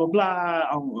blah, blah, blah.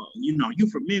 You know, you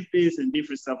from Memphis and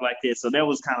different stuff like that. So that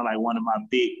was kind of like one of my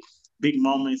big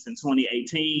moments in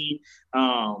 2018.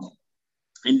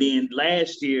 And then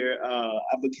last year,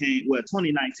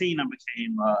 2019, I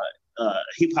became a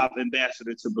hip hop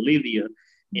ambassador to Bolivia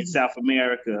in South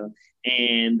America.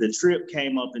 And the trip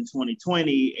came up in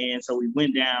 2020. And so we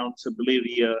went down to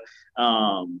Bolivia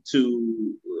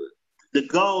the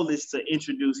goal is to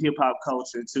introduce hip hop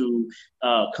culture to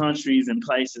countries and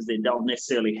places that don't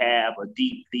necessarily have a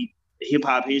deep hip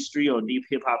hop history or deep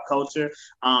hip hop culture.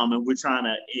 And we're trying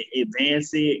to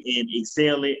advance it and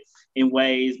excel it in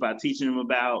ways by teaching them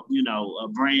about, you know,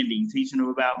 branding, teaching them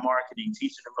about marketing,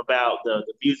 teaching them about the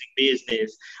music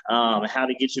business, how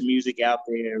to get your music out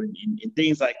there and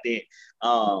things like that.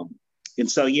 And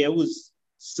so, yeah, it was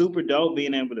super dope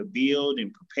being able to build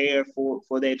and prepare for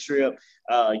that trip,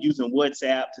 using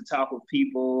WhatsApp to talk with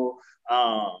people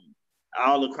all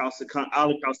across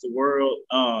the world.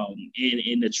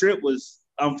 And the trip was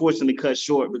unfortunately cut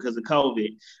short because of COVID.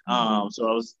 So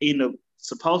I was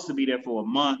supposed to be there for a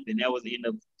month, and that was end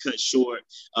up cut short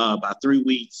by 3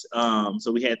 weeks.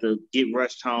 So we had to get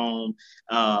rushed home.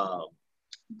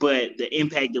 But the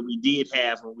impact that we did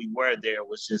have when we were there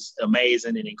was just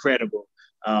amazing and incredible.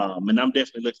 And I'm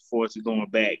definitely looking forward to going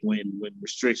back when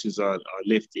restrictions are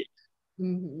lifted.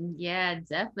 Yeah,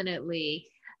 definitely.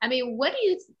 I mean, what do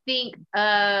you think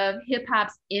of hip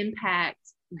hop's impact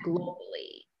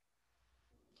globally?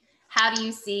 How do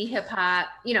you see hip hop,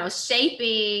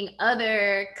 shaping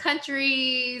other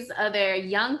countries, other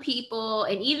young people,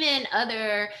 and even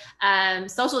other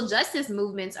social justice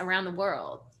movements around the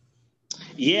world?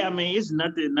 Yeah, I mean, it's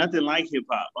nothing like hip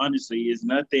hop. Honestly, it's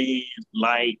nothing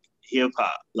like hip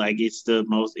hop. Like it's the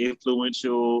most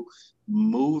influential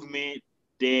movement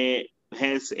that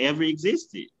has ever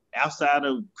existed outside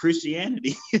of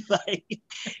Christianity. Like,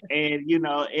 and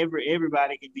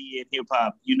everybody can be in hip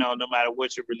hop. No matter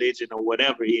what your religion or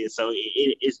whatever is. So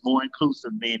it's more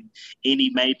inclusive than any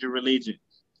major religion.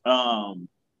 Um,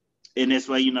 and that's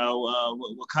why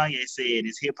what Kanye said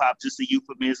is hip hop just a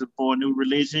euphemism for a new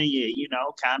religion. Yeah,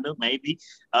 kind of maybe.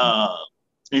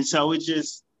 And so it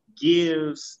just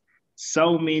gives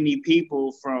so many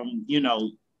people from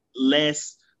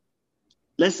less.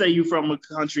 Let's say you're from a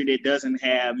country that doesn't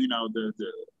have the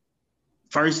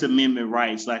First Amendment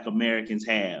rights like Americans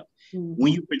have.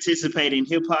 When you participate in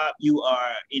hip hop, you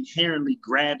are inherently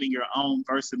grabbing your own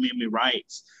First Amendment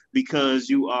rights because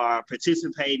you are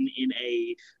participating in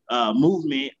a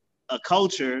movement, a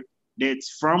culture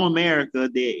that's from America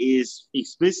that is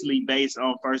explicitly based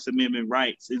on First Amendment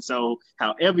rights. And so,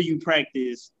 however you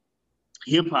practice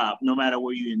hip hop, no matter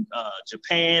where you're in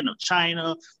Japan or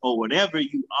China or whatever,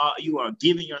 you are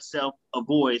giving yourself a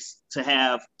voice to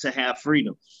have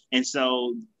freedom. And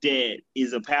so that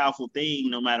is a powerful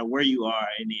thing, no matter where you are,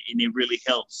 and it really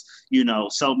helps.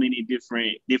 So many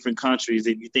different countries.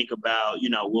 If you think about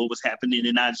what was happening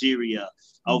in Nigeria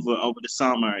over the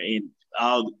summer, and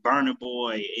all Burna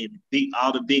Boy and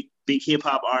all the big hip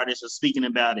hop artists are speaking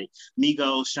about it.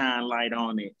 Migos shine light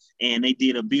on it, and they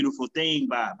did a beautiful thing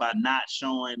by not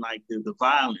showing like the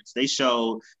violence. They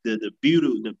showed the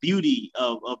beauty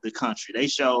of the country. They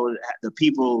showed the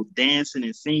people dancing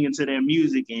and singing to their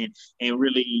music, and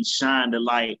really shine the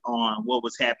light on what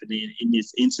was happening in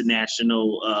this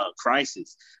international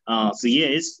crisis. So yeah,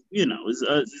 it's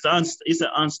it's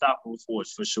an unstoppable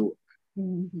force for sure.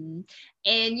 Mm-hmm.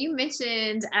 And you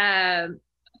mentioned,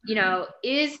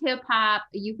 is hip hop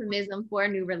a euphemism for a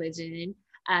new religion?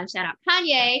 Shout out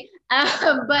Kanye.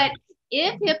 But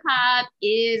if hip hop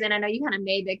is, and I know you kind of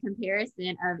made the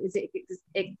comparison of, is it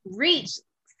reach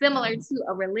similar to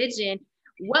a religion?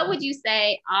 What would you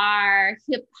say are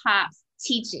hip hop's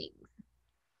teachings?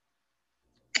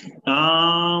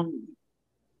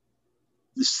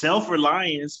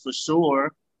 Self-reliance for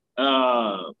sure.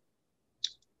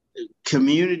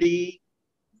 Community,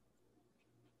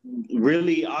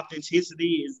 really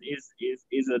authenticity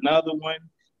is another one.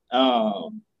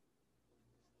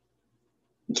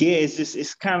 Yeah,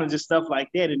 it's kind of just stuff like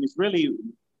that, and it's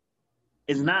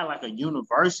not like a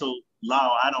universal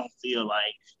law. I don't feel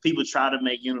like people try to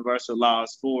make universal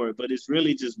laws for it, but it's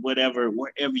really just wherever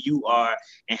you are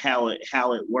and how it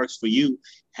works for you,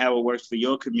 how it works for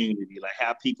your community. Like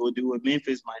how people do in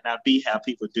Memphis might not be how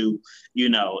people do,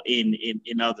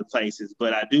 in other places.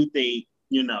 But I do think,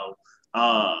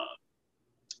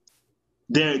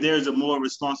 there's a more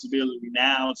responsibility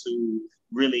now to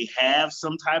really have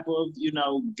some type of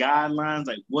guidelines,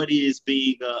 like what is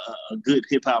being a good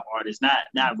hip hop artist,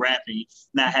 not rapping,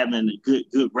 not having a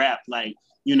good rap, like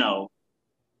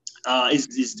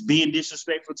it's being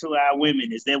disrespectful to our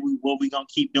women. Is that what we gonna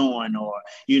keep doing? Or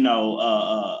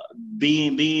being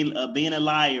a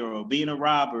liar or being a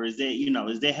robber? Is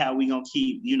that how we gonna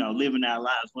keep living our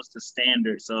lives? What's the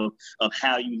standards of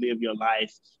how you live your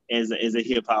life as a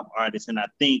hip hop artist? And I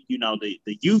think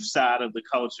the youth side of the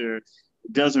culture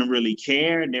doesn't really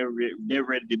care, and they're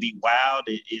ready to be wild.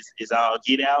 It's all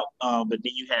get out. But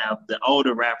then you have the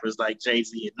older rappers like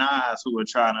Jay-Z and Nas who are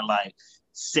trying to like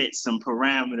set some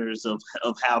parameters of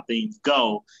how things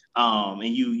go.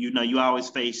 And you always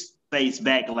face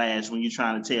backlash when you're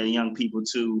trying to tell young people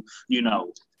to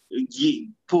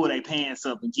pull their pants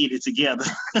up and get it together.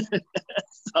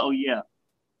 So yeah.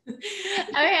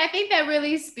 I think that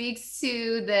really speaks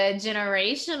to the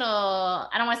generational,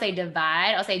 I don't want to say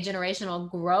divide, I'll say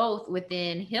generational growth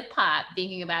within hip hop,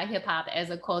 thinking about hip hop as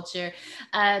a culture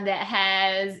that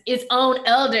has its own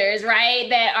elders, right?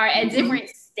 That are at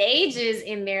different stages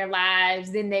in their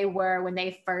lives than they were when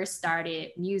they first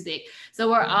started music.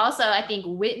 So we're also, I think,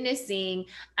 witnessing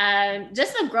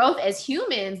just the growth as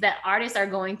humans that artists are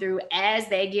going through as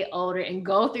they get older and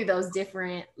go through those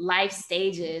different life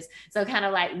stages. So kind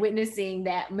of like witnessing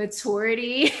that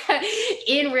maturity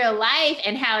in real life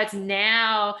and how it's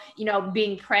now, you know,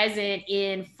 being present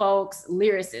in folks'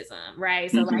 lyricism, right?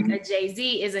 So like a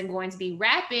Jay-Z isn't going to be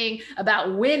rapping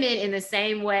about women in the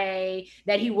same way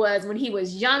that he was when he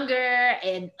was younger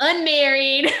and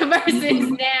unmarried versus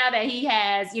now that he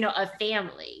has, you know, a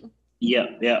family.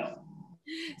 Yeah.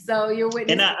 So you're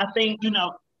witnessing. And I think, you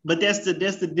know, but that's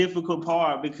the difficult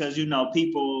part because, you know,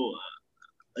 people,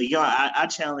 I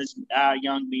challenge our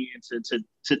young men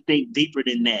to think deeper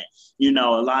than that. You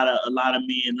know, a lot of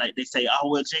men, like they say, oh,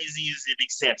 well, Jay-Z is an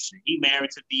exception. He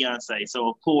married to Beyonce, so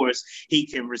of course he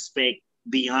can respect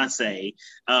Beyonce.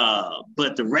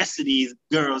 But the rest of these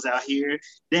girls out here,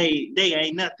 they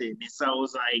ain't nothing. And so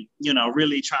it's like, you know,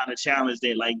 really trying to challenge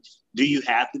that. Like, do you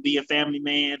have to be a family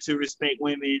man to respect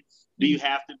women? Do you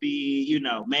have to be, you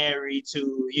know, married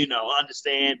to, you know,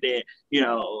 understand that, you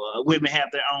know, women have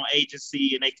their own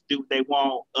agency and they can do what they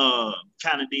want,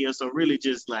 kind of deal. So really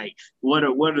just like, what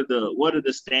are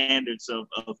the standards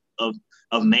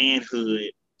of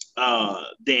manhood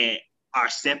that are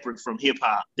separate from hip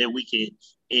hop that we can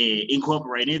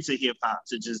incorporate into hip hop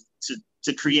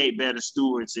to create better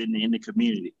stewards in the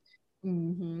community.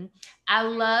 Mm-hmm. I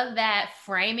love that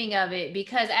framing of it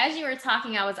because as you were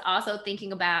talking, I was also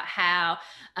thinking about how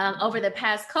over the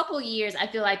past couple years, I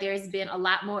feel like there's been a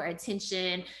lot more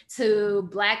attention to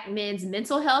Black men's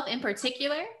mental health in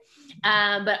particular,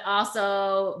 but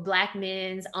also Black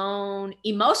men's own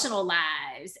emotional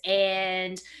lives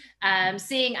and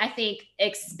seeing, I think,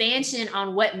 expansion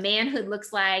on what manhood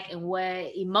looks like and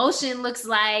what emotion looks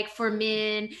like for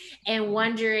men, and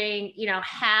wondering, you know,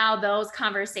 how those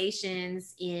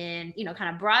conversations in, you know,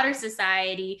 kind of broader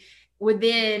society would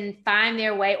then find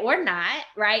their way or not,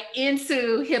 right,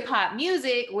 into hip hop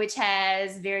music, which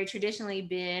has very traditionally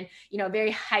been, you know, very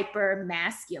hyper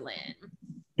masculine.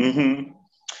 Mm-hmm.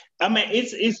 I mean,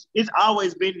 it's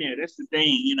always been there. That's the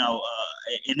thing, you know,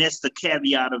 and that's the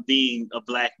caveat of being a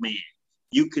Black man.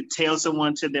 You could tell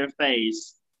someone to their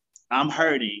face, "I'm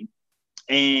hurting,"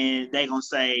 and they gonna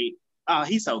say, "Oh,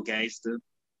 he's so gangster."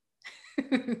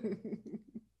 And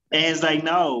it's like,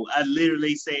 no, I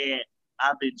literally said,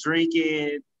 I've been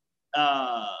drinking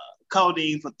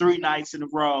codeine for 3 nights in a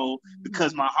row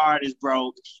because my heart is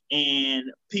broke, and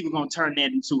people gonna turn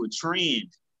that into a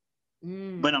trend.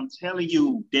 But I'm telling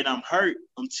you that I'm hurt.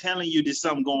 I'm telling you there's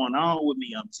something going on with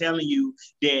me. I'm telling you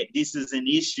that this is an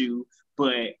issue,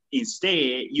 but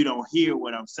instead you don't hear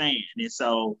what I'm saying. And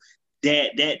so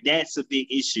that's a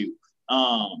big issue.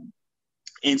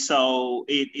 And so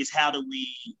it's how do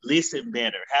we listen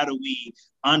better? How do we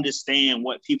understand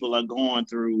what people are going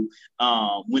through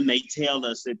when they tell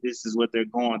us that this is what they're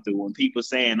going through? When people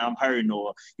saying I'm hurting,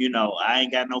 or, you know, I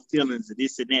ain't got no feelings of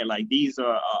this and that. Like, these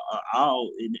are all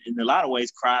in a lot of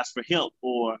ways cries for help,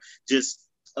 or just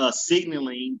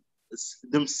signaling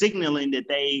that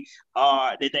they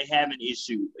have an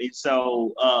issue. And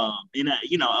so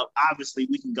you know, obviously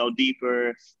we can go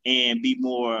deeper and be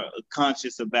more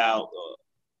conscious about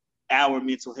our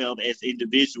mental health as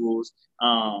individuals,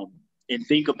 and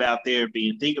think about therapy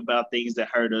and think about things that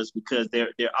hurt us, because they're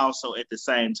also, at the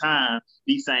same time,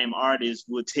 these same artists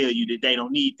will tell you that they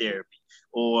don't need therapy,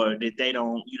 or that they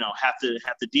don't, you know, have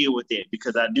to deal with it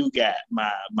because I do got my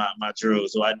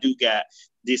drugs, or I do got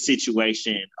this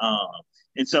situation.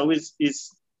 And so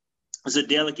it's a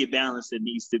delicate balance that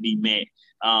needs to be met.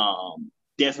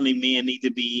 Definitely men need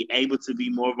to be able to be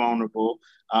more vulnerable,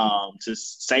 to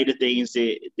say the things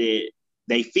that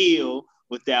they feel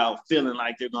without feeling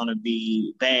like they're going to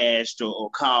be bashed or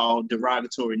called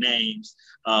derogatory names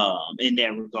in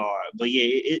that regard. But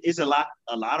yeah, it's a lot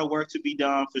of work to be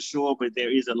done for sure, but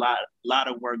there is a lot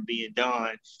of work being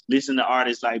done. Listen to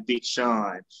artists like Big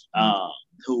Sean,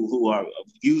 who are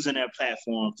using their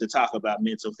platform to talk about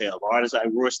mental health. Artists like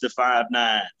Royce da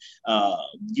 5'9",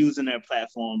 using their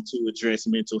platform to address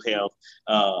mental health.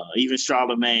 Even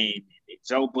Charlemagne,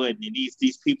 Joe Budden, and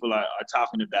these people are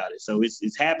talking about it. So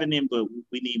it's happening, but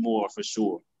we need more for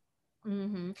sure.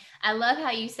 Mm-hmm. I love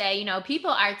how you say,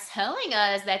 people are telling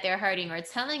us that they're hurting or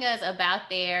telling us about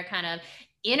their kind of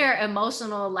inner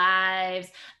emotional lives,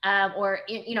 or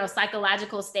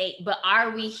psychological state, but are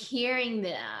we hearing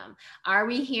them? Are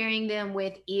we hearing them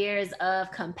with ears of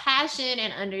compassion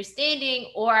and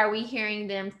understanding, or are we hearing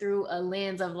them through a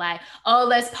lens of like, oh,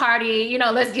 let's party,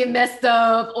 let's get messed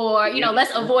up, or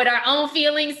let's avoid our own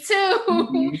feelings too?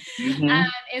 Mm-hmm. Mm-hmm.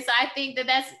 And so I think that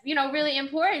that's really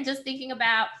important, just thinking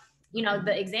about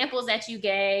the examples that you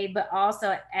gave, but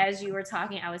also as you were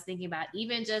talking, I was thinking about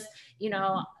even just,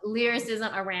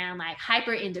 lyricism around like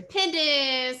hyper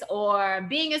independence or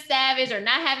being a savage or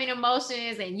not having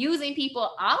emotions and using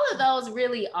people. All of those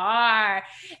really are,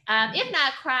 if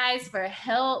not cries for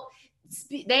help,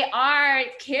 they are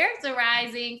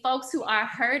characterizing folks who are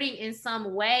hurting in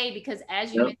some way, because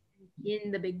as you Yep. mentioned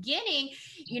in the beginning,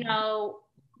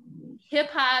 hip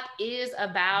hop is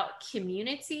about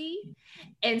community.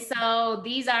 And so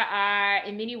these are our,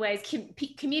 in many ways,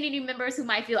 community members who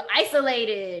might feel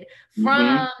isolated Mm-hmm.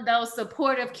 from those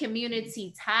supportive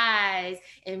community ties.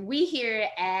 And we hear it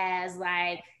as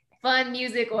like fun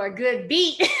music or a good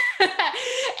beat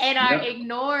and are Yep.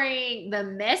 ignoring the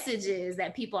messages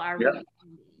that people are Yep. really.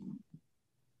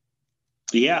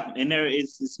 Yeah, and there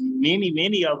is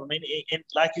many of them, and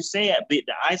like you said, the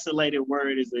isolated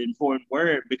word is an important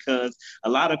word because a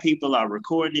lot of people are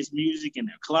recording this music in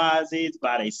their closets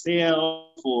by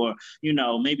themselves, or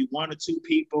maybe one or two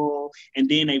people, and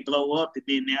then they blow up, and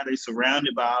then now they're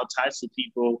surrounded by all types of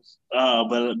people.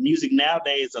 But music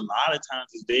nowadays, a lot of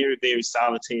times, is very, very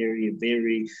solitary and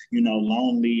very,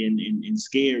 lonely and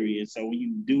scary. And so when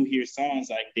you do hear songs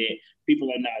like that, people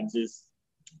are not just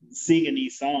singing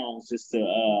these songs just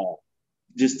to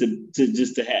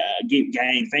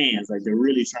gain fans. Like they're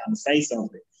really trying to say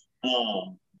something.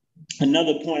 Um,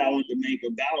 Another point I wanted to make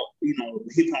about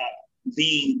hip hop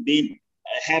being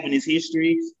having its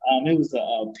history. It was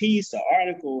a piece, an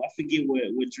article. I forget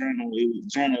what journal it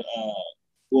was.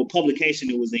 What publication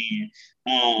it was in.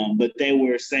 But they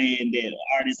were saying that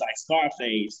artists like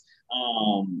Scarface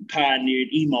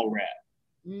pioneered emo rap.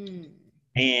 Mm.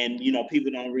 And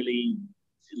people don't really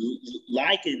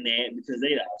liking that because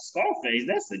they like Scarface,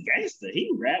 that's a gangster. He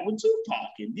rap with Tupac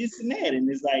and this and that. And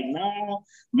it's like, no,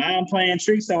 Mind Playing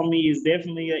Tricks on Me is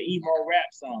definitely an emo rap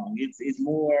song. It's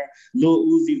more Lil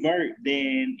Uzi Vert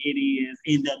than it is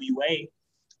NWA.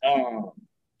 Um,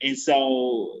 and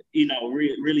so,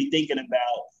 really thinking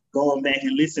about going back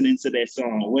and listening to that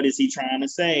song. What is he trying to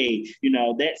say?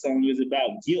 That song is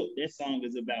about guilt. That song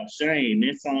is about shame.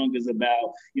 That song is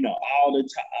about,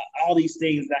 all these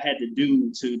things I had to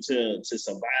do to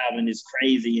survive in this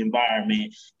crazy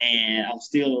environment. And I'm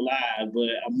still alive, but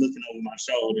I'm looking over my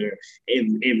shoulder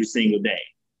every single day.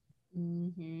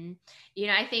 Mm-hmm.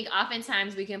 I think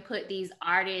oftentimes we can put these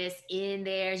artists in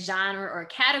their genre or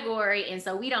category, and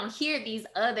so we don't hear these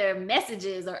other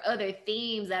messages or other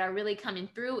themes that are really coming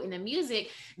through in the music,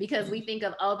 because we think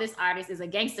of, oh, this artist is a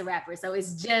gangster rapper, so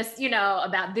it's just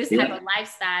about this type of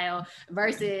lifestyle,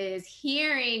 versus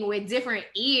hearing with different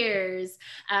ears,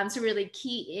 to really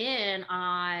key in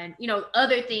on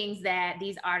other things that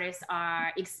these artists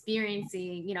are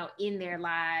experiencing in their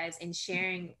lives and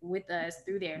sharing with us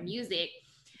through their music.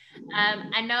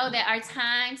 I know that our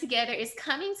time together is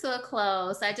coming to a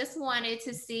close. So I just wanted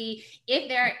to see if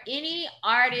there are any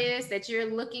artists that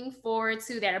you're looking forward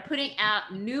to that are putting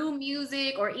out new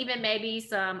music, or even maybe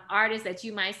some artists that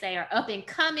you might say are up and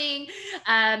coming,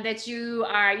 that you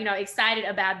are, excited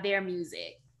about their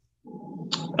music.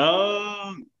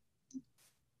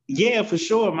 Yeah, for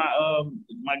sure.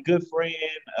 My good friend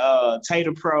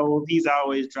Tater Pro, he's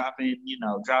always dropping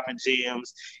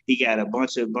gems. He got a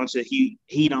bunch of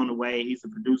heat on the way. He's a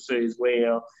producer as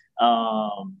well.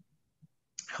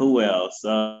 Who else?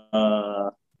 I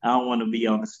don't want to be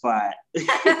on the spot.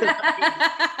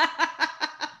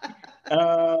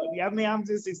 Yeah, I mean, I'm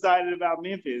just excited about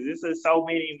Memphis. It's so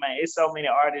many, man. It's so many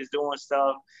artists doing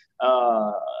stuff,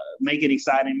 uh, making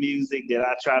exciting music that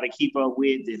I try to keep up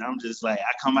with. And I'm just like,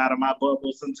 I come out of my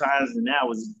bubble sometimes, and now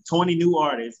it's 20 new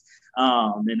artists.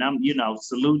 And I'm,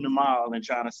 saluting them all and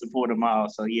trying to support them all.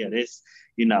 So yeah,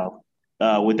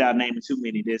 without naming too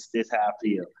many, this how I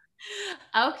feel.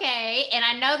 Okay. And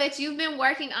I know that you've been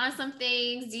working on some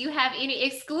things. Do you have any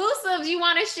exclusives you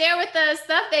want to share with us?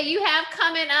 Stuff that you have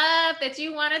coming up that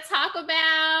you want to talk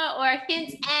about, or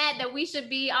hints at that we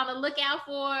should be on the lookout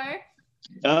for?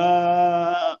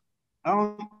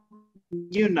 Um,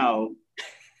 you know,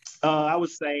 I would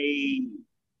say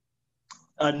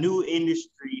a new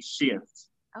industry shift.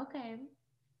 Okay.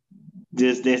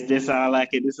 That's all I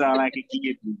can give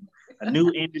you. a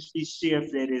new industry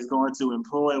shift that is going to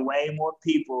employ way more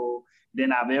people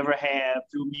than I've ever had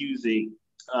through music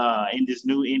in this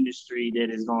new industry that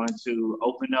is going to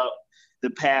open up the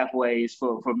pathways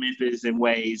for Memphis in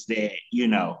ways that, you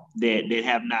know, that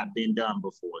have not been done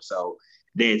before. So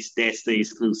that's the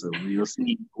exclusive. You'll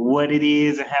see what it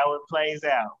is and how it plays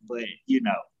out. But, you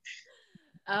know.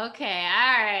 Okay,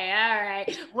 all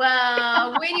right.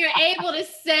 Well, when you're able to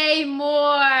say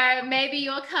more, maybe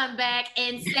you'll come back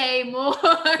and say more.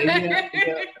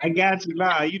 Yeah, I got you.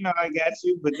 Nah, you know I got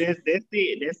you. But that's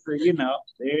it. That's the, you know,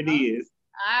 there it is.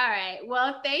 All right.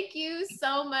 Well, thank you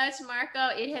so much,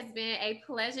 Marco. It has been a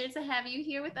pleasure to have you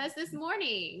here with us this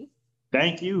morning.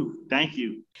 Thank you. Thank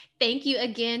you. Thank you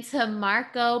again to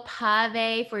Marco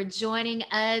Pave for joining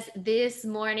us this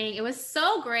morning. It was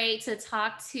so great to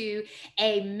talk to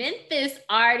a Memphis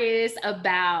artist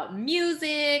about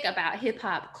music, about hip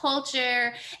hop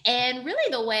culture, and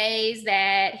really the ways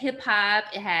that hip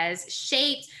hop has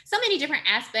shaped so many different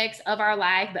aspects of our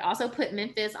life, but also put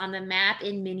Memphis on the map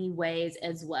in many ways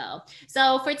as well.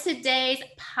 So for today's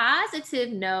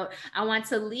positive note, I want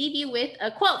to leave you with a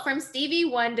quote from Stevie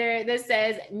Wonder that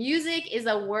says, "Music is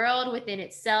a world within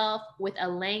itself with a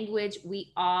language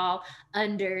we all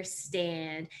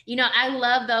understand." You know, I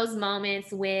love those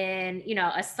moments when, you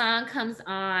know, a song comes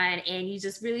on and you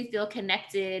just really feel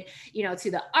connected, you know, to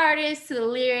the artist, to the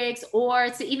lyrics, or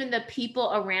to even the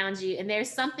people around you. And there's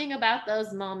something about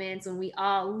those moments when we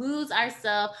all lose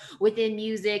ourselves within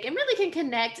music and really can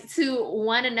connect to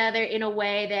one another in a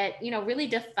way that, you know, really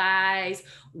defies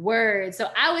words. So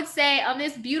I would say on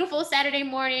this beautiful Saturday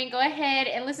morning, go ahead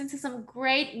and listen to some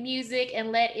great music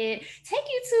and let it take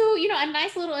you to, you know, a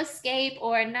nice little escape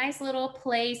or a nice little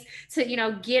place to, you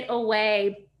know, get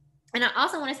away. And I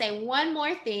also want to say one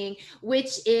more thing,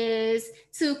 which is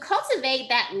to cultivate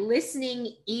that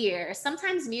listening ear.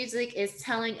 Sometimes music is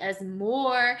telling us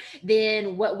more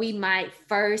than what we might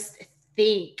first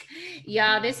think.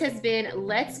 Y'all, this has been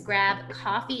Let's Grab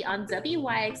Coffee on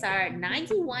WYXR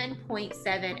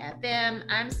 91.7 FM.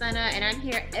 I'm Sana, and I'm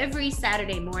here every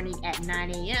Saturday morning at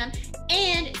 9 a.m.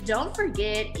 And don't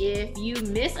forget, if you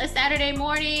miss a Saturday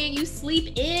morning, you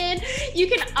sleep in, you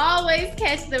can always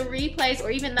catch the replays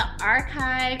or even the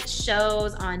archived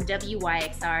shows on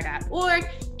WYXR.org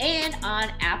and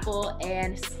on Apple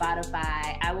and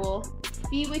Spotify. I will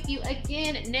be with you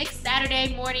again next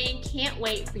Saturday morning. Can't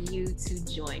wait for you to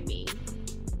join me.